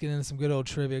 Let's get into some good old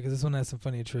trivia because this one has some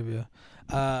funny trivia.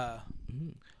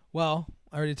 Well,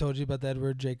 I already told you about the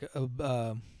Edward Jacob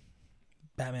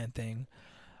Batman thing.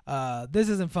 This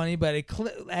isn't funny, but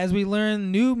as we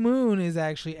learn, New Moon is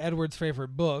actually Edward's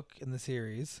favorite book in the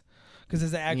series. Because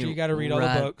as an actor, you got to read all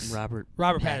the books. Robert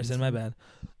Pattinson, my bad.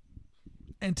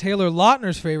 And Taylor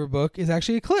Lautner's favorite book is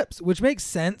actually Eclipse, which makes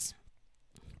sense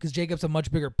because Jacob's a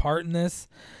much bigger part in this,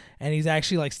 and he's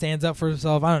actually like stands up for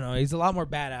himself. I don't know. He's a lot more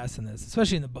badass in this,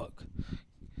 especially in the book,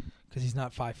 because he's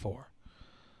not 5'4".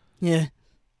 Yeah.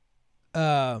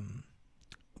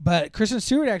 But Kristen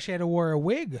Stewart actually had to wear a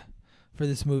wig for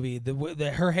this movie.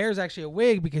 Her hair is actually a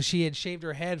wig because she had shaved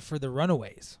her head for The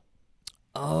Runaways.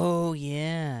 Oh,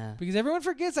 yeah. Because everyone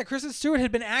forgets that Kristen Stewart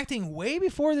had been acting way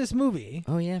before this movie.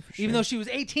 Oh, yeah, for sure. Even though she was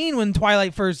 18 when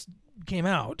Twilight first came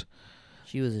out.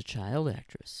 She was a child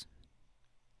actress.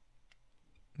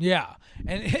 Yeah.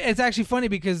 And it's actually funny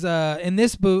because in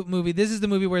this movie, this is the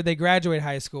movie where they graduate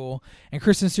high school, and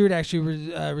Kristen Stewart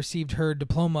actually received her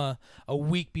diploma a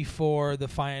week before the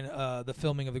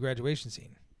filming of the graduation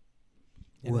scene.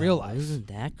 In real life. Isn't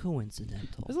that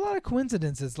coincidental? There's a lot of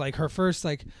coincidences. Like her first,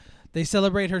 they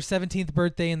celebrate her 17th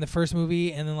birthday in the first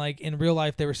movie, and then in real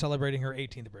life they were celebrating her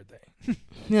 18th birthday.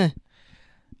 Yeah.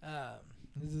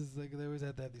 This is they always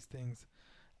have to have these things.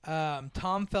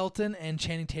 Tom Felton and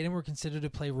Channing Tatum were considered to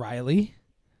play Riley,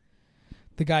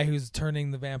 the guy who's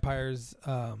turning the vampires.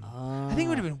 I think it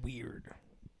would have been weird.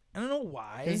 I don't know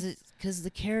why. Because the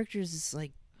characters is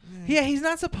like. Yeah, he's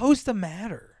not supposed to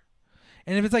matter.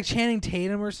 And if it's like Channing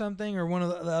Tatum or something, or one of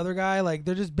the other guy,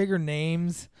 they're just bigger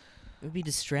names. It would be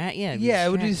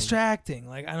it would be distracting.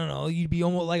 I don't know. You'd be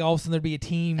almost all of a sudden there'd be a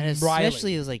team. And Riley.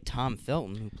 especially it was Tom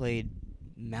Felton who played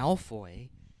Malfoy.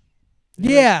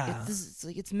 Yeah, it's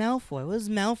Malfoy. What is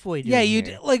Malfoy doing?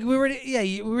 Yeah,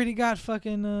 we already got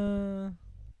fucking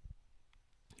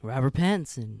Robert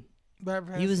Pattinson.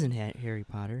 Robert Pattinson. He was in Harry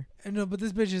Potter. No, but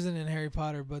this bitch isn't in Harry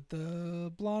Potter. But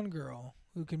the blonde girl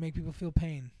who can make people feel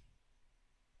pain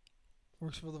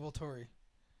works for the Volturi.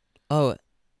 Oh,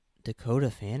 Dakota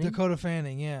Fanning. Dakota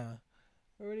Fanning, yeah.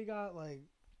 We already got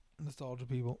nostalgia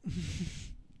people.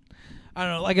 I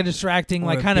don't know, a distracting,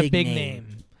 kind of big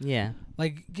name. Yeah.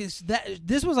 This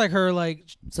was her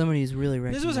somebody who's really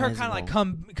recognizable. This was her kind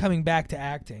of coming back to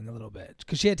acting a little bit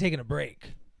because she had taken a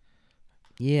break.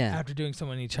 Yeah. After doing so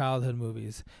many childhood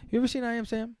movies. You ever seen I Am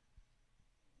Sam?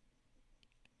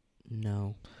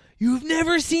 No. You've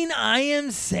never seen I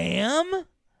Am Sam?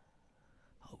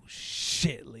 Oh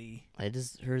shit, Lee. I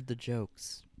just heard the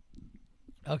jokes.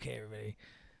 Okay, everybody.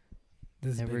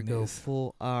 This Never is go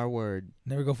full R word.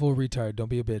 Never go full retard. Don't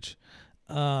be a bitch.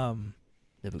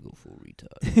 Never go full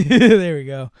retard. There we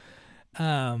go.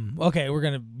 Okay, we're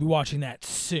gonna be watching that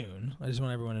soon. I just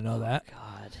want everyone to know that.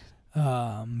 God.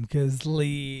 Because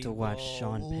Lee to watch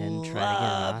Sean Penn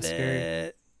try to get an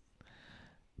Oscar.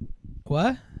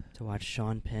 What? To watch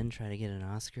Sean Penn try to get an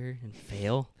Oscar and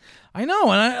fail. I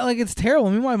know, and it's terrible.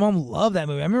 I mean, my mom loved that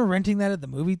movie. I remember renting that at the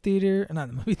movie theater, not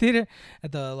the movie theater,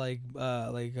 at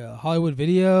the Hollywood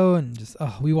Video, and just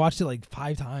we watched it like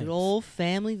 5 times. Good old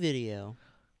family video.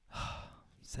 I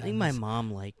think my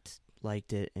mom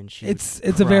liked it, and she. It's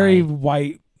a very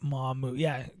white mom movie.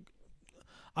 Yeah,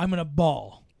 I'm gonna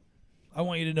bawl. I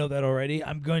want you to know that already.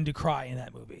 I'm going to cry in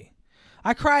that movie.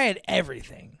 I cry at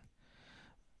everything.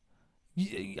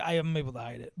 I am able to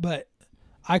hide it, but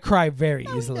I cry very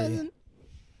easily.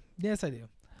 Yes, I do.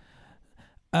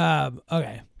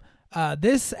 Okay.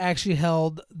 This actually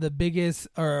held the biggest,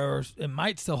 or it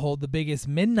might still hold the biggest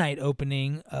midnight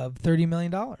opening of $30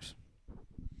 million on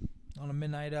a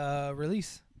midnight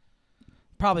release.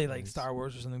 Probably like Star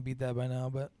Wars or something beat that by now,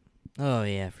 but. Oh,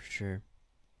 yeah, for sure.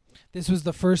 This was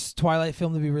the first Twilight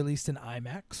film to be released in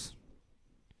IMAX,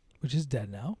 which is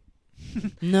dead now.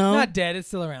 No. Not dead, it's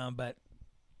still around, but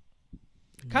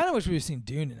kind of wish we would have seen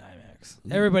Dune in IMAX.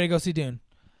 Everybody go see Dune.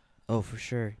 Oh, for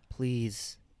sure.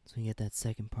 Please. So we get that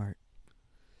second part.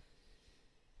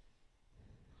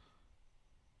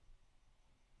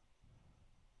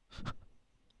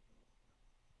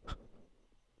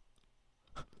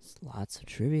 It's lots of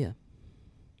trivia.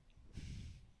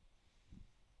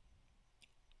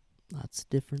 Lots of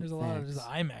different There's a facts. lot of just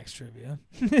IMAX trivia.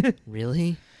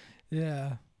 Really?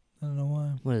 Yeah. I don't know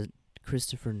why. What, did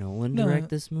Christopher Nolan No. direct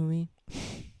this movie?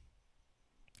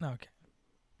 Okay.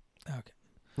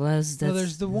 Well, that's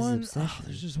There's the his one. obsession.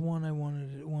 There's just one I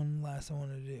wanted. One last I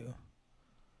wanted to do.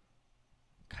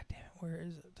 God damn it! Where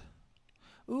is it?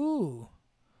 Ooh,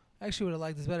 I actually would have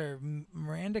liked this better.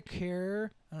 Miranda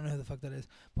Kerr. I don't know who the fuck that is,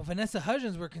 but Vanessa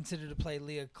Hudgens were considered to play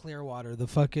Leah Clearwater, the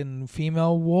fucking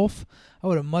female wolf. I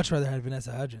would have much rather had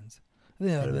Vanessa Hudgens. I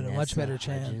think that would have been a much better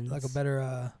chance, like a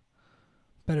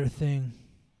better thing.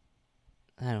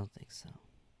 I don't think so.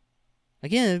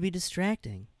 Again, it would be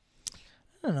distracting.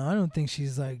 I don't know. I don't think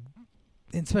she's like,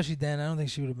 especially then. I don't think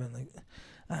she would have been like.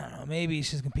 I don't know. Maybe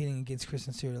she's competing against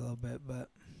Kristen Stewart a little bit, but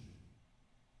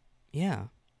Yeah.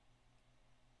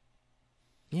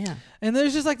 Yeah. and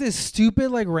there's just like this stupid,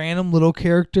 like random little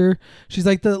character. She's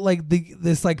like this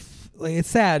it's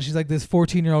sad. She's like this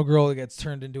 14-year-old girl that gets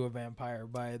turned into a vampire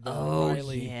by the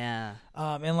Riley. Yeah.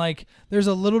 And like there's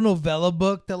a little novella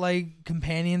book that like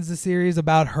companions the series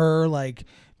about her like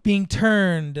being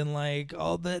turned and like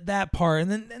all that part,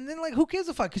 and then like who gives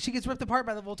a fuck because she gets ripped apart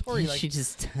by the Volturi. Like she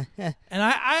just. and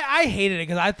I hated it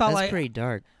because I thought That's like pretty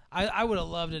dark. I would have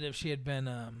loved it if she had been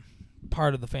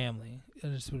part of the family.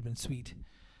 It just would have been sweet.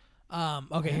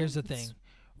 Okay, here's the thing.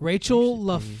 Rachel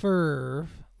Lefevre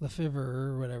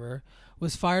or whatever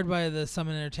was fired by the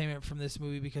Summon Entertainment from this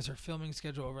movie because her filming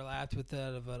schedule overlapped with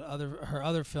that of her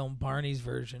other film, Barney's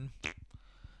Version.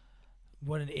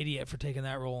 What an idiot for taking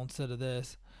that role instead of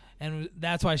this. And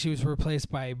that's why she was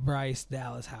replaced by Bryce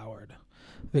Dallas Howard,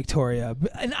 Victoria.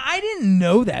 And I didn't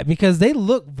know that because they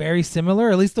look very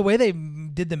similar, at least the way they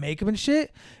did the makeup and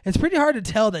shit. It's pretty hard to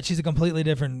tell that she's a completely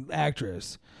different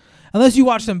actress. Unless you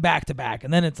watch them back to back,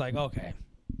 and then it's like, okay.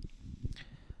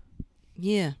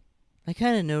 Yeah. I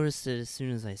kind of noticed it as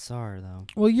soon as I saw her, though.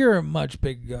 Well, you're a much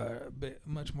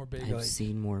more big. I've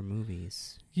seen more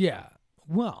movies. Yeah.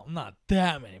 Well, not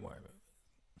that many more.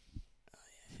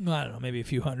 I don't know, maybe a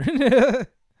few hundred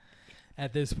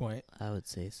at this point. I would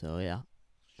say so, yeah.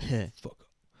 Fuck.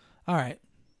 All right.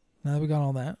 Now that we got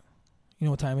all that, you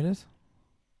know what time it is?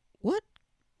 What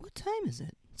time is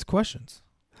it? It's questions.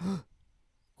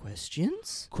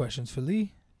 Questions? Questions for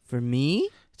Lee. For me?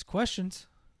 It's questions.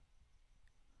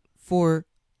 For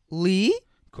Lee?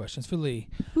 Questions for Lee.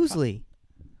 Who's Lee?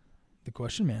 The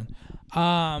question man.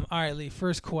 All right, Lee.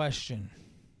 First question.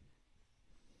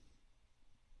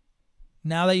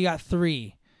 Now that you got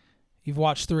 3, you've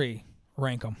watched 3.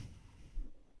 Rank them.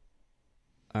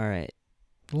 All right.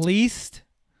 Least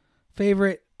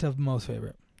favorite to most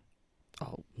favorite.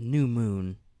 Oh, New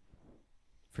Moon.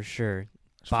 For sure.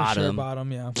 For sure, Bottom.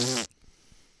 bottom, yeah.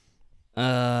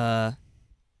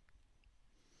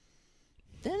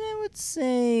 Then I would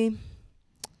say...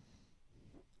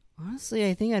 Honestly,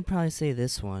 I think I'd probably say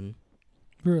this one.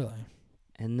 Really?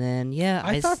 And then, yeah.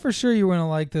 I thought for sure you were going to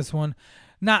like this one.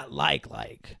 Not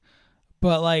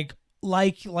but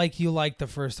like you like the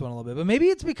first one a little bit. But maybe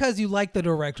it's because you like the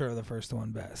director of the first one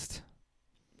best.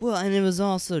 Well, and it was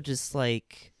also just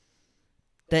like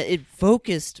that it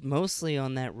focused mostly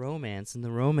on that romance, and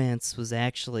the romance was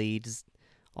actually just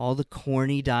all the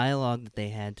corny dialogue that they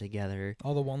had together.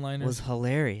 All the one-liners. Was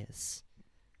hilarious.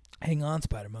 Hang on,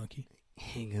 Spider Monkey.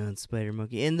 Hang on, Spider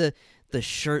Monkey. And the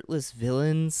shirtless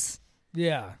villains.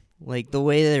 Yeah. Like the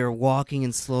way they were walking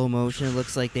in slow motion, it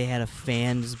looks like they had a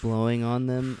fan just blowing on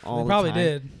them all They the probably time.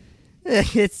 did.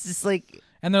 It's just like,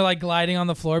 And they're like gliding on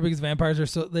the floor because vampires are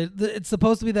so. It's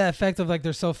supposed to be that effect of like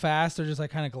they're so fast, they're just like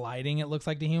kind of gliding. It looks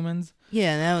like to humans.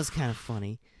 yeah, that was kind of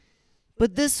funny.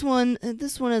 But this one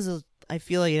has a. I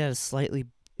feel like it had a slightly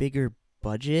bigger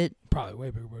budget. Probably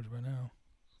way bigger budget by now.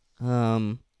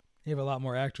 You have a lot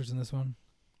more actors in this one.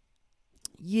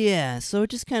 Yeah, so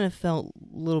it just kind of felt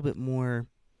a little bit more.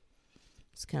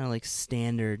 It's kind of like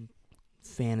standard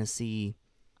fantasy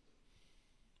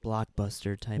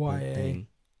blockbuster type YA. of thing.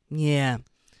 Yeah,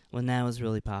 when that was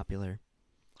really popular.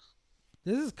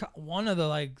 This is one of the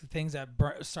like things that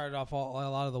started off a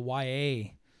lot of the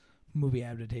YA movie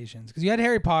adaptations. Because you had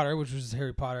Harry Potter, which was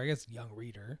Harry Potter, I guess, young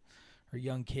reader or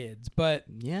young kids, but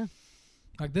Yeah.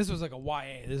 like this was like a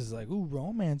YA. This is like ooh,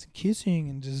 romance and kissing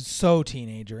and just so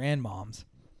teenager and moms.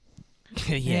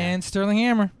 Yeah. And Sterling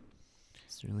Hammer.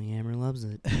 Sterling Hammer loves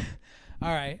it. All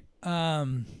right.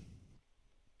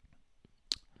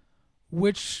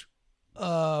 Which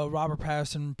Robert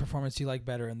Pattinson performance do you like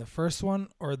better, in the first one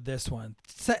or this one?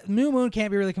 New Moon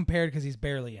can't be really compared because he's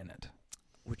barely in it.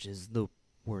 Which is the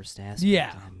worst aspect.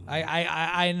 Yeah, of that movie.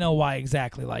 I know why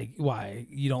exactly, like why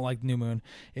you don't like New Moon,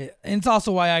 and it's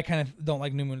also why I kind of don't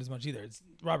like New Moon as much either. It's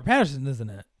Robert Pattinson isn't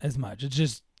it as much. It's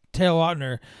just Taylor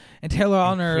Lautner, and Taylor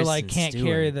Lautner like Kristen can't Stewart.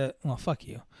 carry the. Well, fuck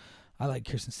you. I like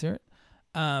Kirsten Stewart,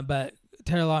 but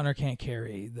Taylor Lautner can't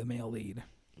carry the male lead.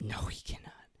 No, he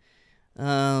cannot.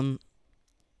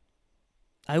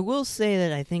 I will say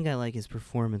that I think I like his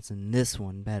performance in this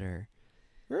one better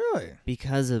Really?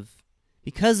 because of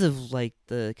like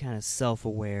the kind of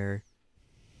self-aware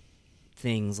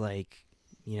things, like,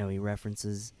 you know, he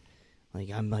references like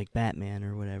I'm like Batman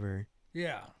or whatever,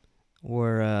 Yeah.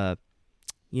 or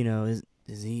you know,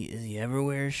 is he ever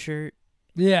wear a shirt?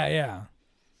 Yeah, yeah.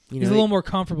 You He's know, a little more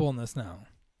comfortable in this now.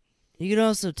 you could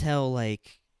also tell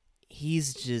like he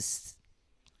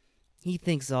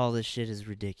thinks all this shit is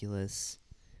ridiculous.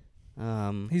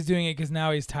 He's doing it because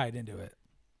now he's tied into it.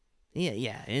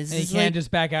 Yeah. It's And he just can't like,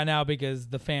 just back out now because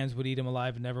the fans would eat him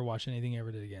alive and never watch anything he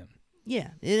ever did again.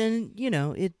 yeah, and you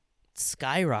know, it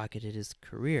skyrocketed his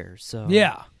career. So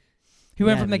Yeah. He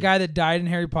went Yeah, from the but- guy that died in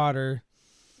Harry Potter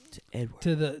to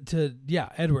Edward. to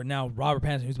Edward. Now Robert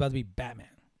Pattinson, who's about to be Batman.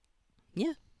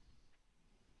 Yeah,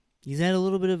 he's had a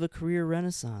little bit of a career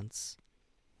renaissance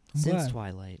I'm since glad.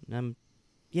 Twilight. And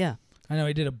yeah. I know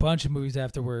he did a bunch of movies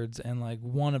afterwards, and like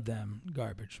one of them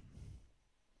garbage.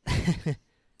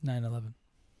 9/11.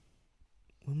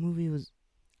 What movie was?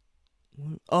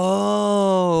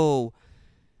 Oh,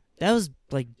 that was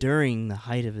like during the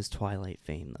height of his Twilight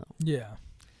fame, though. Yeah.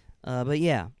 But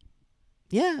yeah,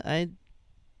 I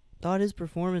thought his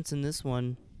performance in this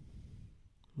one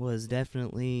was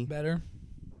definitely Better.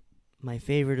 my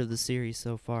favorite of the series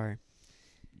so far.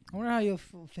 I wonder how you'll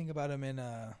think about him in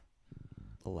The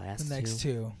last the next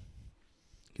two. two.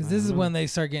 Because I this don't is know. when they're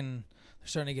starting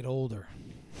to get older.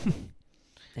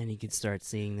 And he could start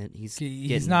seeing that he's He's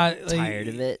getting not, like, tired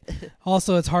of it.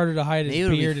 Also, it's harder to hide his Maybe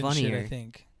it'll be beard and shit, I funnier.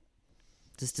 think.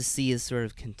 Just to see his sort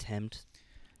of contempt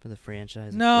for the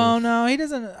franchise. No, he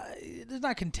doesn't. There's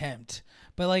not contempt,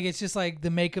 but like it's just like the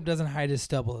makeup doesn't hide his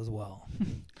stubble as well,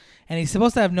 and he's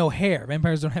supposed to have no hair.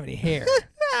 Vampires don't have any hair.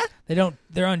 They don't.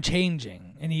 They're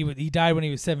unchanging, and he died when he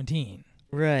was 17.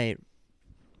 Right.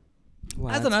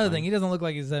 Wow, That's another fun. thing. He doesn't look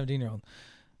like he's a 17-year-old,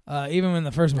 even in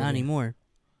the first movie. Not anymore.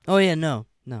 Oh yeah, no.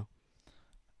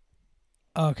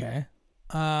 Okay.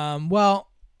 Well,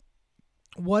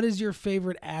 what is your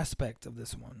favorite aspect of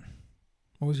this one?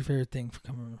 What was your favorite thing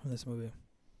coming from this movie?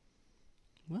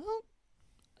 Well,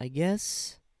 I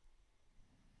guess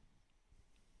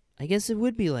it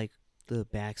would be like the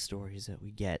backstories that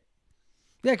we get.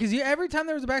 Yeah, because every time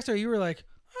there was a backstory, you were like,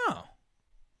 oh,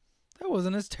 that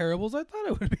wasn't as terrible as I thought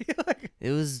it would be. Like,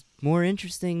 It was more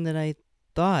interesting than I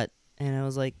thought, and I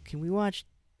was like, "Can we watch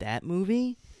that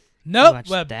movie?" nope, watched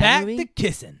but that back movie? to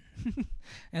kissing.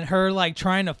 And her like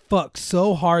trying to fuck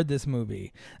so hard this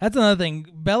movie. That's another thing.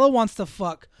 Bella wants to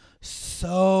fuck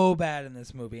so bad in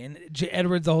this movie, and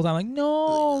Edward's the whole time like,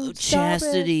 no, stop it.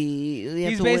 Chastity. You have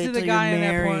He's to wait basically the till guy you're in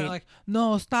that married. point like,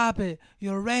 no, stop it.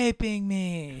 You're raping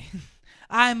me.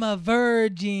 I'm a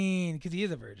virgin. Because he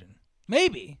is a virgin.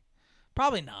 Maybe.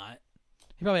 Probably not.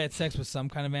 He probably had sex with some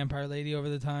kind of vampire lady over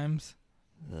the times.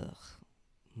 Ugh,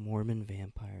 Mormon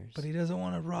vampires. But he doesn't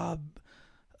want to rob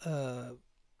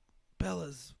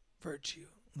Bella's virtue.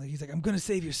 Like he's like, I'm going to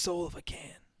save your soul if I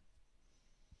can.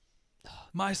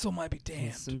 My soul might be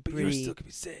damned, some but yours pretty- still could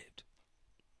be saved.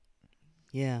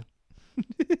 Yeah,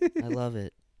 I love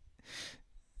it.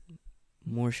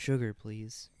 More sugar,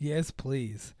 please. Yes,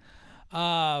 please.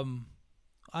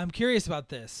 I'm curious about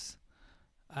this.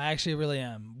 I actually really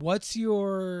am. What's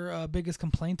your biggest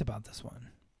complaint about this one?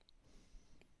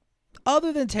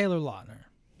 Other than Taylor Lautner.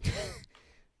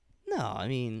 No, I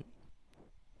mean,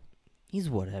 he's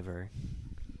whatever.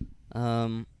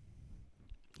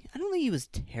 I don't think he was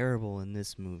terrible in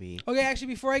this movie. Okay, actually,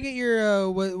 before I get your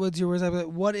what's your words,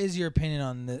 what is your opinion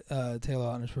on the, Taylor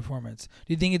Lautner's performance?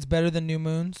 Do you think it's better than New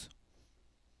Moon's?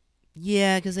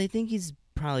 Yeah, because I think he's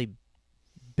probably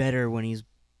better when he's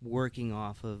working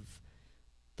off of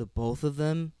the both of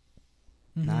them,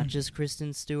 not just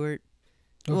Kristen Stewart.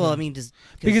 Okay. Well, I mean, just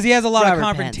because he has a lot Robert of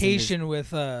Pattinson confrontation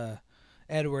with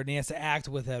Edward, and he has to act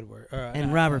with Edward.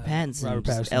 and Robert Pattinson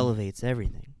just elevates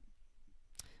everything.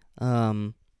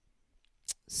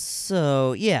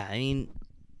 So yeah, I mean,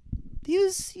 he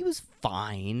was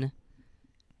fine.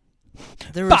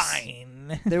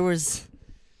 There was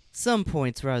some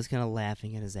points where I was kind of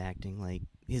laughing at his acting, like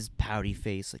his pouty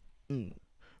face, like.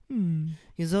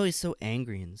 He's always so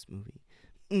angry in this movie.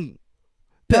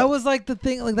 That was like the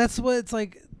thing. Like that's what it's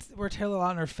like where Taylor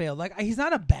Lautner failed. Like he's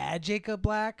not a bad Jacob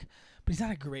Black, but he's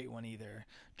not a great one either.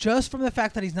 Just from the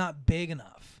fact that he's not big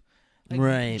enough. Like,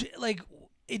 right. Like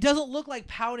it doesn't look like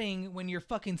pouting when you're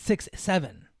fucking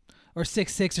 6'7" or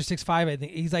 6'6" or 6'5". I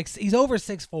think he's over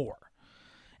 6'4",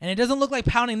 and it doesn't look like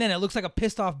pouting then. It looks like a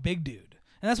pissed off big dude,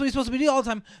 and that's what he's supposed to be doing all the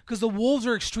time because the wolves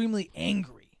are extremely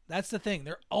angry. That's the thing.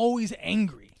 They're always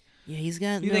angry.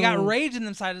 Yeah, they got rage in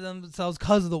inside of themselves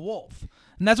because of the wolf.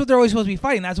 And that's what they're always supposed to be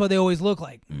fighting. That's what they always look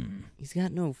like. He's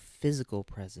got no physical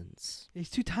presence. He's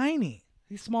too tiny.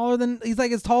 He's smaller than... He's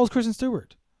like as tall as Kristen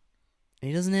Stewart. And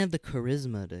he doesn't have the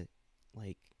charisma to,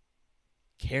 like,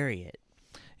 carry it.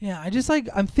 Yeah,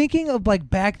 I'm thinking of, like,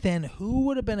 back then, who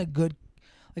would have been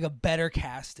a better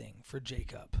casting for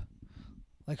Jacob?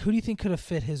 Like, who do you think could have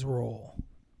fit his role?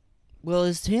 Well,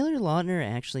 is Taylor Lautner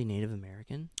actually Native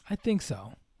American? I think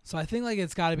so. So I think, like,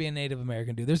 it's got to be a Native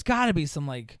American dude. There's got to be some,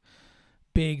 like,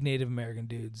 big Native American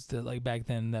dudes that, like, back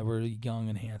then that were young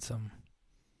and handsome.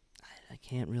 I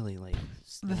can't really, like...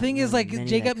 The thing is, like,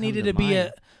 Jacob needed to be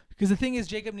because the thing is,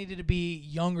 Jacob needed to be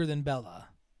younger than Bella.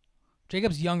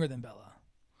 Jacob's younger than Bella.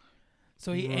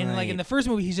 So and, like, in the first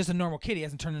movie, he's just a normal kid. He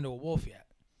hasn't turned into a wolf yet.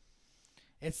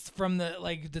 It's from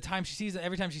the time she sees him,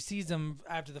 every time she sees him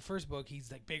after the first book,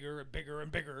 he's, like, bigger and bigger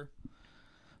and bigger.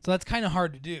 So that's kind of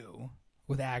hard to do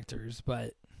with actors,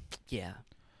 but yeah,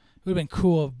 it would have been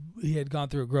cool if he had gone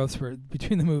through a growth spurt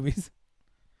between the movies.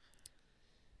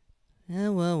 Yeah,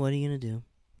 well, what are you gonna do?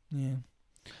 Yeah.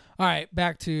 All right,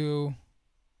 back to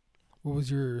what was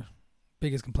your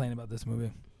biggest complaint about this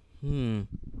movie?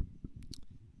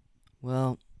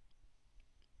 Well,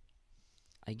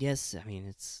 I guess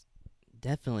it's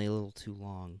definitely a little too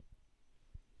long.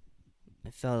 I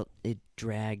felt it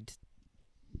dragged.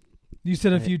 You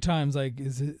said a few times, like,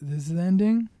 is this the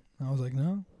ending? I was like,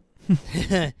 no.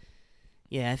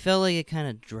 Yeah, I felt like it kind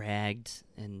of dragged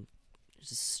and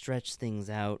just stretched things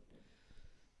out.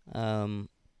 And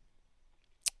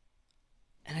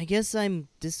I guess I'm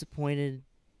disappointed.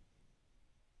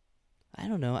 I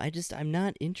don't know. I'm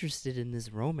not interested in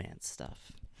this romance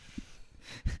stuff.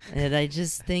 And I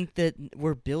just think that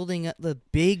we're building up the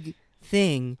big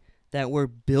thing that we're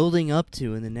building up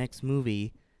to in the next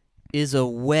movie is a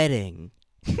wedding.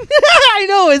 I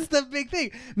know, it's the big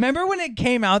thing. Remember when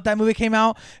that movie came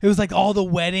out? It was like all the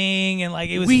wedding and like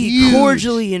it was huge.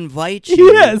 Cordially invite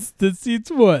you. Yes, to see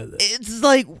Twilight. It's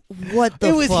like, what the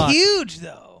fuck? It was huge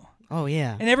though. Oh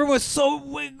yeah. And everyone was so,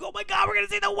 oh my God, we're going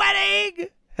to see the wedding.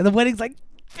 And the wedding's like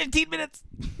 15 minutes.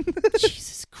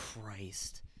 Jesus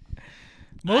Christ.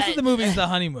 Most of the movie is the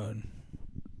honeymoon.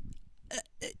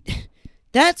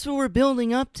 That's what we're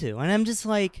building up to. And I'm just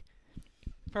like,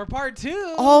 for part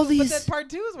 2. But then part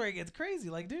 2 is where it gets crazy.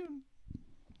 Like, dude.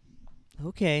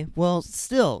 Okay, well,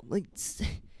 still, like,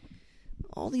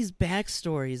 all these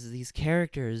backstories of these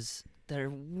characters that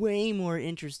are way more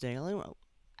interesting. I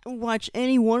don't watch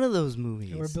any one of those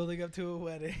movies. We're building up to a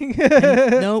wedding.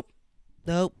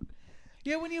 Nope.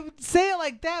 Yeah, when you say it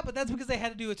like that, but that's because they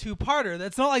had to do a 2-parter.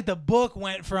 That's not like the book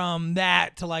went from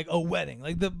that to like a wedding.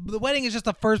 Like the wedding is just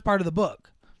the first part of the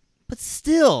book. But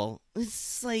still,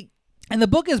 it's like... And the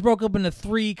book is broke up into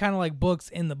 3 kind of like books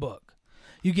in the book.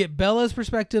 You get Bella's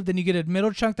perspective, then you get a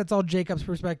middle chunk that's all Jacob's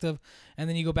perspective, and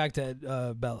then you go back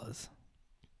to Bella's.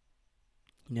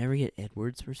 You never get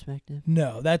Edward's perspective?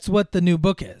 No, that's what the new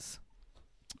book is.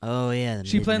 Oh, yeah.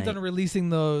 She plans on releasing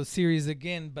the series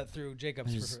again, but through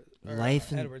Jacob's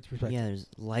Edward's perspective. Yeah, there's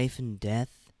Life and Death.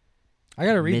 I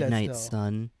got to read Midnight that still.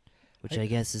 Sun, which I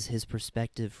guess is his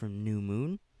perspective from New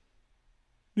Moon.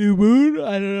 New Moon?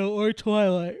 I don't know. Or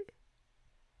Twilight.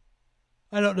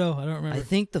 I don't know. I don't remember. I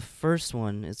think the first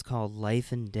one is called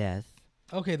Life and Death.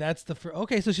 Okay, that's the first.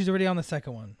 Okay, so she's already on the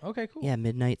second one. Okay, cool. Yeah,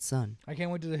 Midnight Sun. I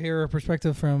can't wait to hear her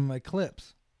perspective from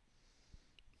Eclipse.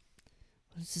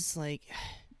 It's just like,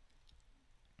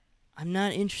 I'm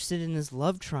not interested in this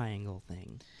love triangle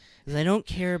thing. Because I don't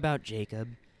care about Jacob.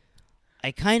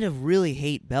 I kind of really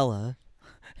hate Bella.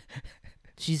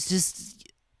 She's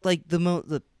just like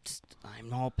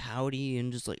I'm all pouty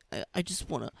and just like, I just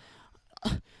want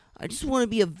to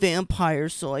be a vampire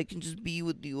so I can just be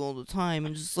with you all the time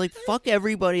and just like fuck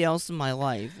everybody else in my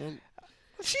life.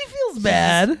 She feels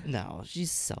bad. No,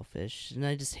 she's selfish and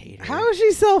I just hate her. How is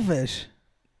she selfish?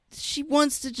 She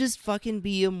wants to just fucking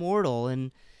be immortal and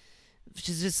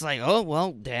she's just like, oh,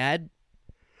 well, Dad,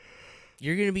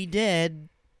 you're going to be dead.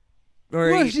 Or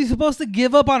What, she's supposed to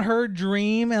give up on her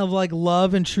dream of like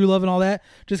love and true love and all that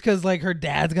just because like her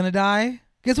dad's going to die?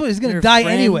 Guess what? He's going to die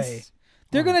anyway.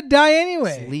 They're going to die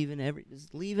anyway.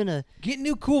 Just leaving a Get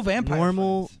new cool vampire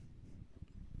normal.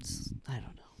 friends. I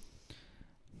don't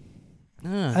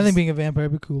know. I think being a vampire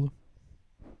would be cooler.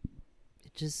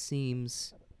 It just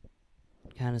seems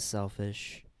kind of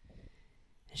selfish.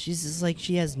 She's just like,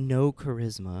 she has no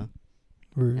charisma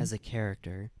Rude. as a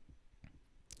character.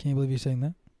 Can't believe you're saying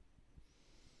that.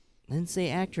 I didn't say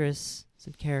actress, I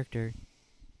said character.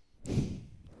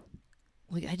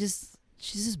 Like, she's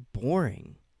just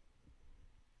boring.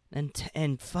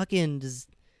 And fucking just,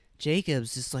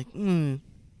 Jacob's just like, I'm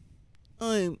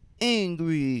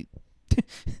angry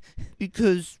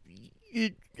because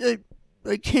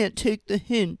I can't take the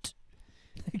hint.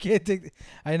 I can't take.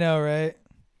 I know, right?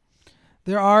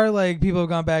 There are like people have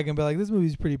gone back and be like, this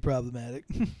movie's pretty problematic.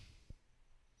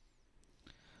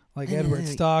 Like Edward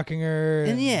stalking her,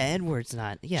 and yeah, Edward's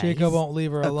not. Yeah, Jacob won't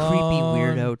leave her a alone. Creepy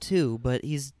weirdo too, but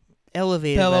he's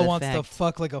elevated. Bella by the wants to fact.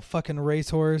 fuck like a fucking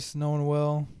racehorse. No one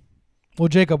will. Well,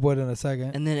 Jacob would in a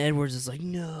second. And then Edward's just like,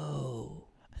 no.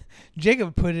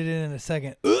 Jacob put it in a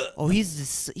second. Oh, he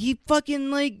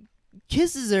fucking like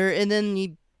kisses her, and then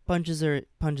he punches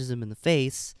him in the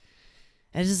face,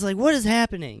 and it's just like, what is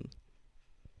happening?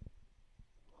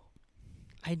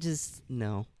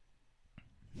 No.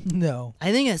 No.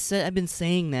 I think I've been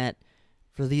saying that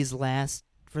for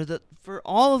for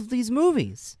all of these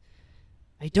movies.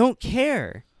 I don't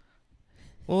care.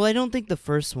 Well, I don't think the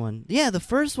first one. Yeah, the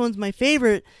first one's my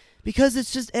favorite because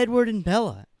it's just Edward and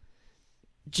Bella.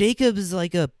 Jacob is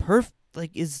like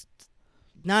is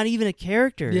not even a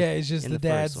character. Yeah, it's just in the the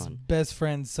first dad's one. best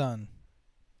friend's son.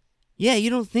 Yeah, you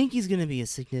don't think he's going to be a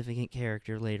significant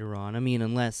character later on. I mean,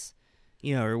 unless,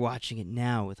 you're watching it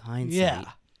now with hindsight. Yeah.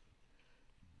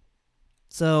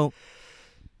 So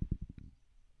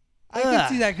I can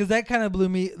see that because that kind of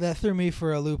threw me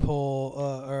for a loophole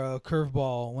or a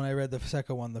curveball when I read the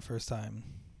second one the first time.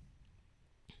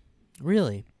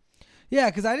 Really? Yeah,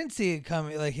 because I didn't see it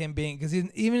coming, like him being, because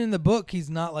even in the book, he's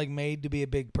not like made to be a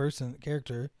big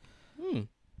character.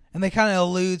 And they kind of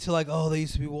allude to like, oh, they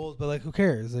used to be wolves, but like, who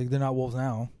cares? Like, they're not wolves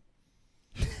now.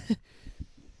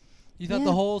 You thought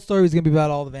the whole story was gonna be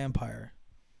about all the vampire.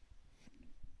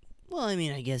 Well, I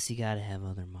mean, I guess you got to have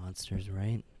other monsters,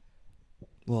 right?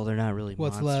 Well, they're not really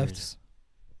What's monsters.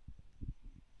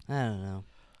 Left? I don't know.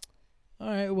 All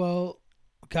right, well,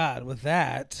 God, with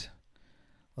that,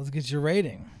 let's get your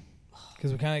rating.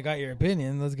 Because we kind of got your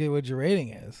opinion. Let's get what your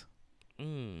rating is.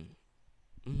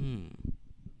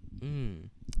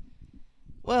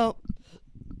 Well,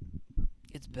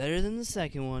 it's better than the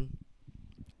second one,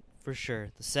 for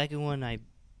sure. The second one, I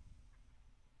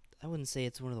wouldn't say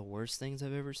it's one of the worst things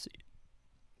I've ever seen.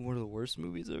 One of the worst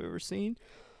movies I've ever seen.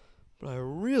 But I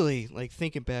really, like,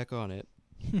 thinking back on it,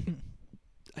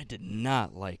 I did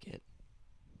not like it.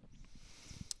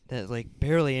 That, like,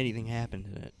 barely anything happened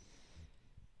in it.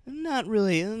 Not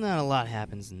a lot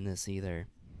happens in this either.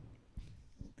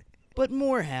 But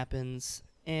more happens,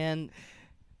 and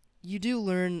you do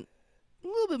learn a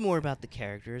little bit more about the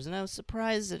characters, and I was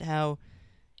surprised at how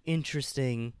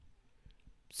interesting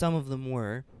some of them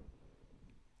were.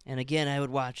 And again,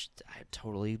 I'd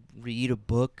totally read a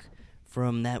book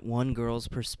from that one girl's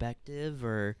perspective,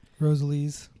 or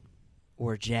Rosalie's.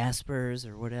 Or Jasper's,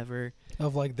 or whatever.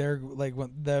 Of like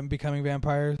them becoming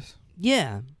vampires.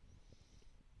 Yeah.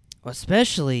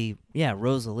 Especially,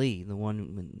 Rosalie, the one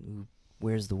who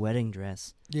wears the wedding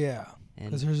dress. Yeah,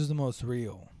 because hers is the most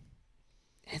real.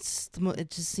 It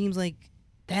just seems like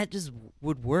that just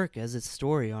would work as a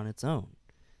story on its own.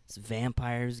 It's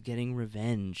vampires getting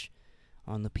revenge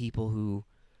on the people who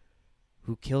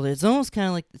killed it. It's almost kind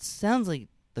of like, it sounds like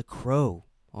The Crow,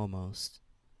 almost.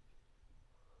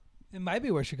 It might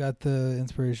be where she got the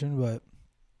inspiration, but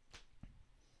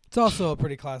It's also a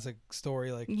pretty classic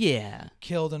story, like Yeah.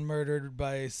 killed and murdered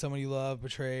by someone you love,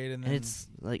 betrayed, and then And it's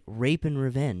like rape and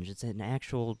revenge. It's an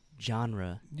actual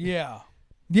genre. yeah,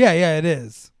 it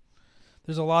is.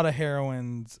 There's a lot of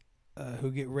heroines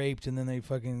who get raped and then they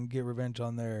fucking get revenge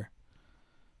on their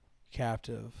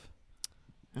captive.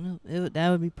 I know. That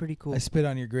would be pretty cool. I Spit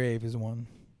on Your Grave is one.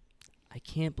 I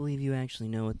can't believe you actually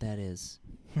know what that is.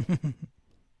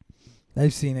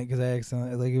 I've seen it because I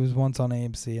accidentally, like, it was once on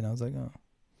AMC and I was like, oh.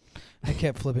 I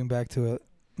kept flipping back to it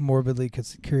morbidly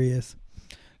curious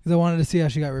because I wanted to see how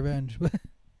she got revenge. But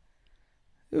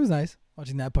it was nice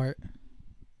watching that part.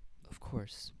 Of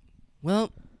course.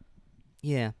 Well,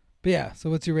 yeah. But yeah, so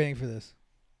what's your rating for this?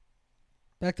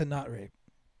 Back to not rape.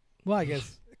 Well, I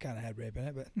guess it kind of had rape in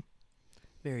it, but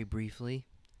Very briefly,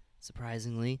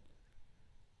 surprisingly,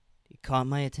 it caught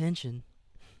my attention.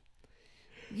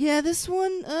 Yeah, this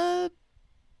one, I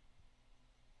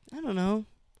don't know.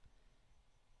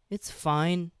 It's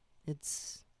fine.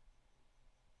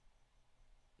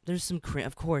 There's some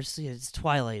of course, yeah, it's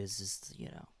Twilight is just,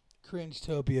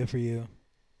 cringe-topia for you.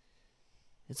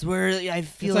 it's where I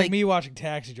feel It's like me watching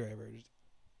Taxi Driver.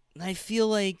 I feel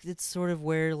like it's sort of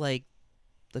where, like,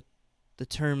 the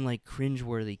term, like,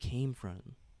 cringeworthy came from.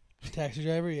 Taxi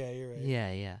Driver? Yeah, you're right.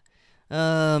 Yeah.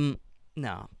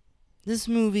 No. This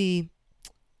movie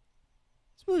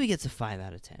gets a 5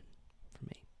 out of 10 for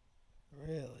me.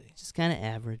 Really? Just kind of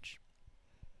average.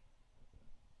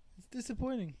 It's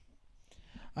disappointing.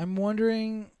 I'm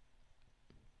wondering,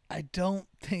 I don't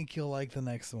think you'll like the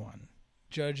next one.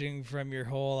 Judging from your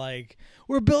whole, like,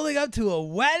 we're building up to a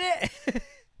wedding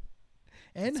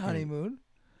and It's gonna- honeymoon.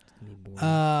 It's gonna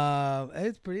be boring.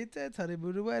 It's pretty intense,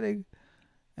 honeymoon and wedding.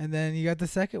 And then you got the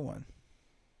second one.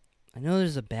 I know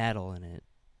there's a battle in it.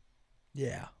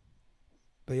 Yeah.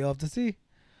 But you'll have to see.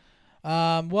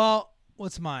 Well,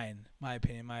 what's mine? My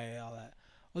opinion, all that.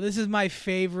 Well, this is my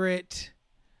favorite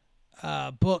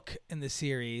book in the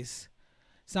series.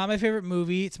 It's not my favorite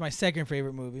movie. It's my second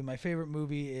favorite movie. My favorite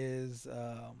movie is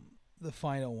the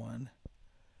final one.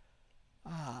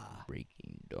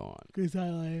 Breaking Dawn. Because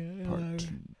I Part 2.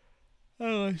 I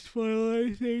don't like spoil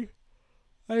anything.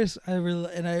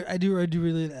 I do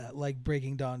really like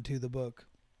Breaking Dawn 2, the book.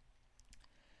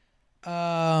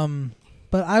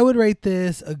 But I would rate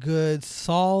this a good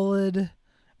solid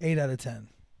 8 out of 10.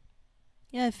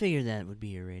 Yeah, I figured that would be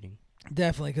your rating.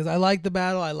 Definitely, because I like the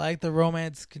battle. I like the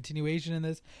romance continuation in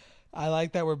this. I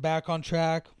like that we're back on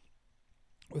track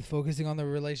with focusing on the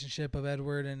relationship of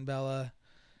Edward and Bella.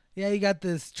 Yeah, you got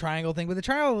this triangle thing, but the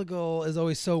triangle is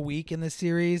always so weak in this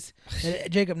series that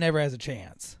Jacob never has a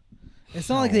chance. It's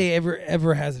not like they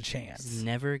ever has a chance. Just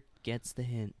never gets the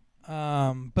hint.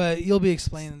 But you'll be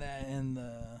explaining that in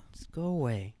Just go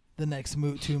away. the next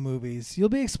two movies. You'll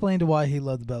be explained to why he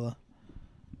loved Bella.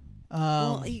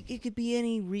 Well, it could be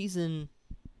any reason.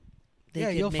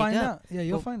 You'll find out. Yeah,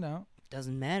 you'll find out.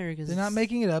 Doesn't matter because They're not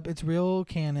making it up. It's real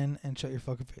canon, and shut your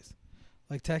fucking face.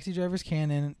 Like Taxi Driver's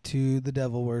canon to the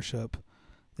devil worship.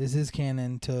 This is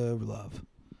canon to love.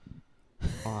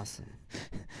 awesome.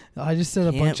 I just said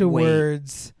a Can't bunch of wait.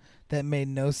 words that made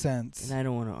no sense. And I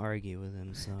don't want to argue with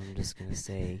him, so I'm just gonna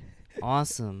say,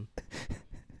 awesome.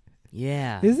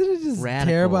 Yeah. Isn't it just Radical.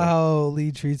 terrible how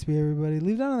Lee treats me, everybody?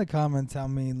 Leave down in the comments how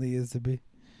mean Lee is to be.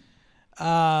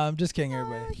 Just kidding,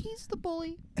 everybody. He's the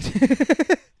bully.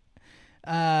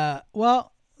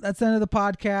 Well, that's the end of the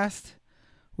podcast.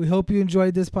 We hope you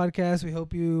enjoyed this podcast. We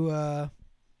hope you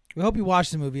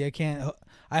watched the movie.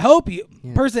 I hope you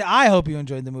personally. I hope you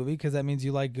enjoyed the movie because that means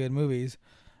you like good movies.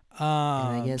 And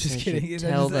I guess just I kidding. should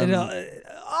tell them.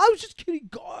 I was just kidding.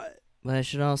 God. But I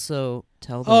should also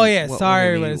tell them. Oh yeah, what sorry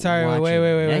we're gonna everybody. be Sorry. watching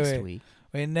Wait. Next week.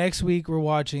 Wait. Next week we're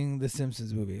watching the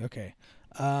Simpsons movie. Okay.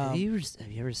 Have you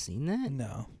ever seen that?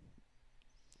 No.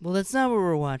 Well, that's not what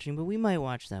we're watching, but we might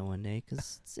watch that one day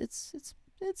because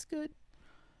it's good.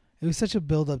 It was such a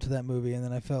build up to that movie, and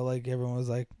then I felt like everyone was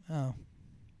like, "Oh."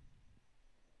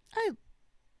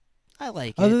 I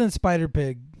like Other it. than Spider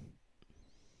Pig.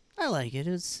 I like it. It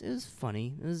was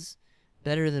funny. It was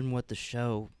better than what the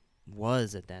show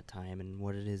was at that time and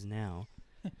what it is now.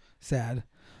 Sad.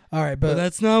 All right, But but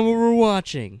that's not what we're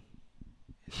watching.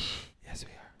 yes,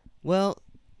 we are. Well,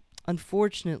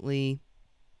 unfortunately,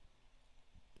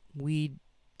 I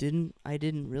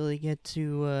didn't really get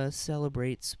to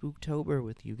celebrate Spooktober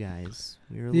with you guys.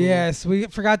 We were a little- Yes, we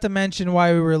forgot to mention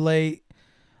why we were late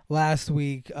last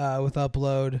week with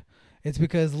upload. It's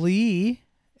because Lee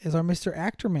is our Mr.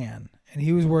 Actor Man, and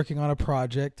he was working on a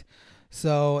project.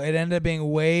 So it ended up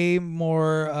being way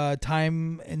more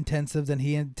time intensive than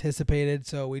he anticipated.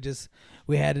 So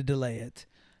we had to delay it.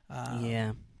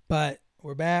 yeah. But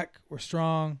we're back. We're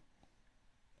strong.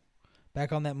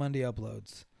 Back on that Monday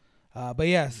uploads. But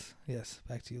yes,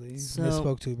 back to you, ladies. So-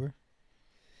 Misspoke tuber.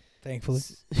 Thankfully.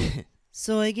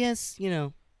 So I guess, We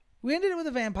ended it with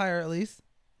a vampire at least.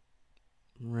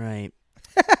 right.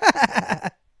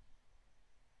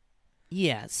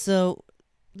 Yeah, so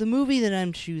the movie that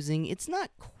I'm choosing, it's not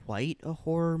quite a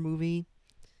horror movie,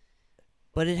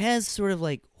 but it has sort of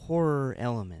like horror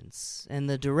elements. And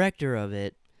the director of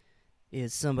it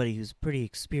is somebody who's pretty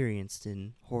experienced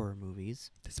in horror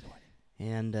movies. Disappointing.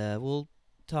 And we'll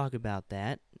talk about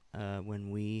that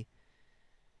when we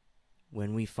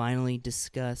finally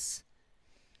discuss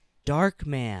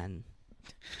Darkman.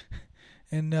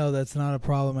 And no, that's not a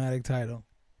problematic title.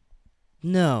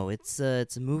 No, it's a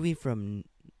movie from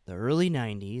the early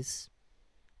 90s,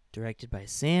 directed by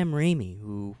Sam Raimi,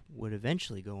 who would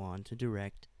eventually go on to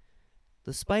direct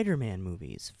the Spider-Man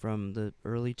movies from the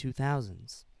early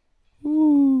 2000s.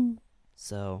 Woo.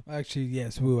 So, Actually,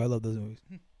 yes. Woo. I love those movies.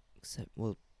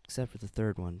 except for the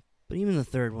third one. But even the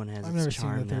third one has I've its never seen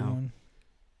charm the third now. one.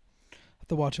 Have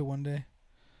to watch it one day.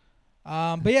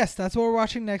 But yes, that's what we're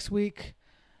watching next week.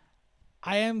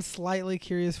 I am slightly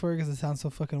curious for it because it sounds so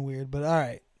fucking weird. But all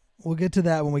right, we'll get to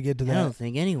that when we get to I don't that.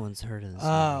 think anyone's heard of this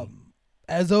movie.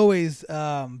 As always,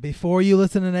 before you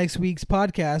listen to next week's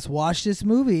podcast, watch this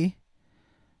movie.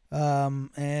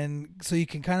 And so you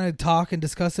can kind of talk and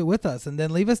discuss it with us, and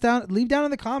then leave down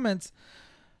in the comments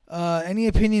any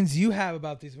opinions you have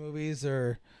about these movies,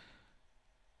 or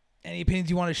any opinions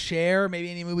you want to share,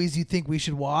 maybe any movies you think we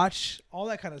should watch, all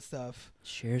that kind of stuff.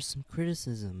 Share some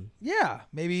criticism.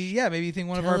 Maybe you think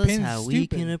one of Tell our us opinions how is we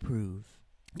stupid. can improve.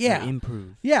 Yeah. Or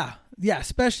improve. Yeah,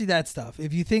 especially that stuff.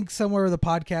 If you think somewhere the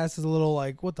podcast is a little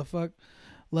like, what the fuck,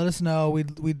 let us know.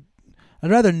 I'd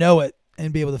rather know it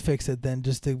and be able to fix it than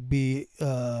just to be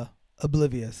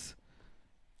oblivious.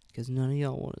 Because none of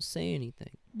y'all want to say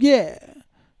anything. Yeah.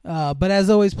 But as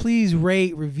always, please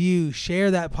rate, review, share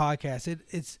that podcast.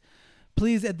 It's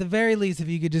please, at the very least, if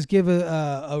you could just give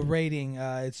a rating.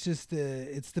 It's just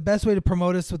it's the best way to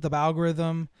promote us with the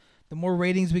algorithm. The more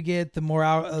ratings we get, the more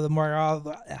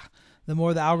the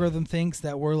algorithm thinks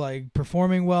that we're like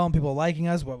performing well and people are liking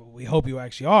us. Well, we hope you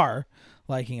actually are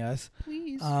liking us.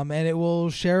 Please. And it will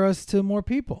share us to more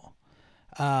people.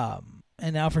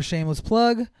 And now for shameless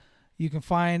plug, you can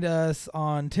find us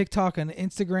on TikTok and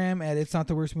Instagram at It's Not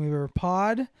the Worst Movie Ever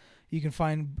Pod. You can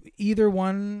find either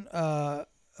one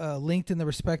linked in the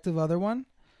respective other one.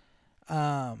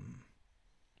 For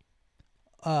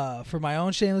my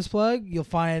own shameless plug, you'll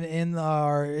find in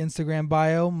our Instagram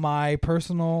bio my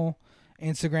personal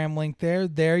Instagram link there.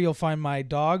 There you'll find my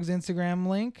dog's Instagram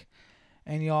link.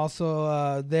 And you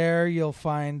also there you'll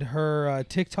find her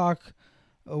TikTok,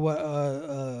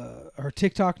 her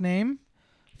TikTok name.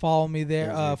 Follow me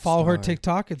there. Follow her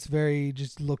TikTok. It's very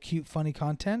just little cute, funny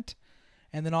content.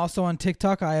 And then also on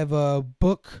TikTok, I have a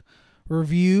book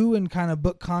review and kind of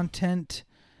book content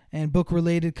and book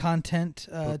related content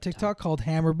TikTok called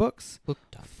Hammer Books.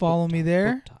 Follow me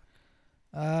there.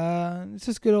 It's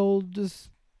just good old just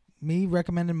me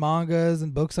recommending mangas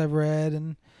and books I've read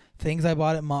and things I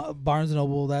bought at Barnes &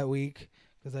 Noble that week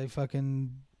because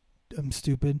I'm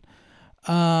stupid.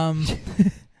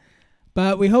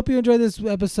 But we hope you enjoyed this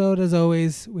episode as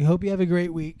always. We hope you have a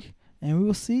great week, and we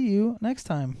will see you next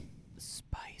time.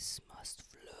 Spice must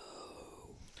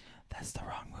flow. That's the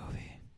wrong movie.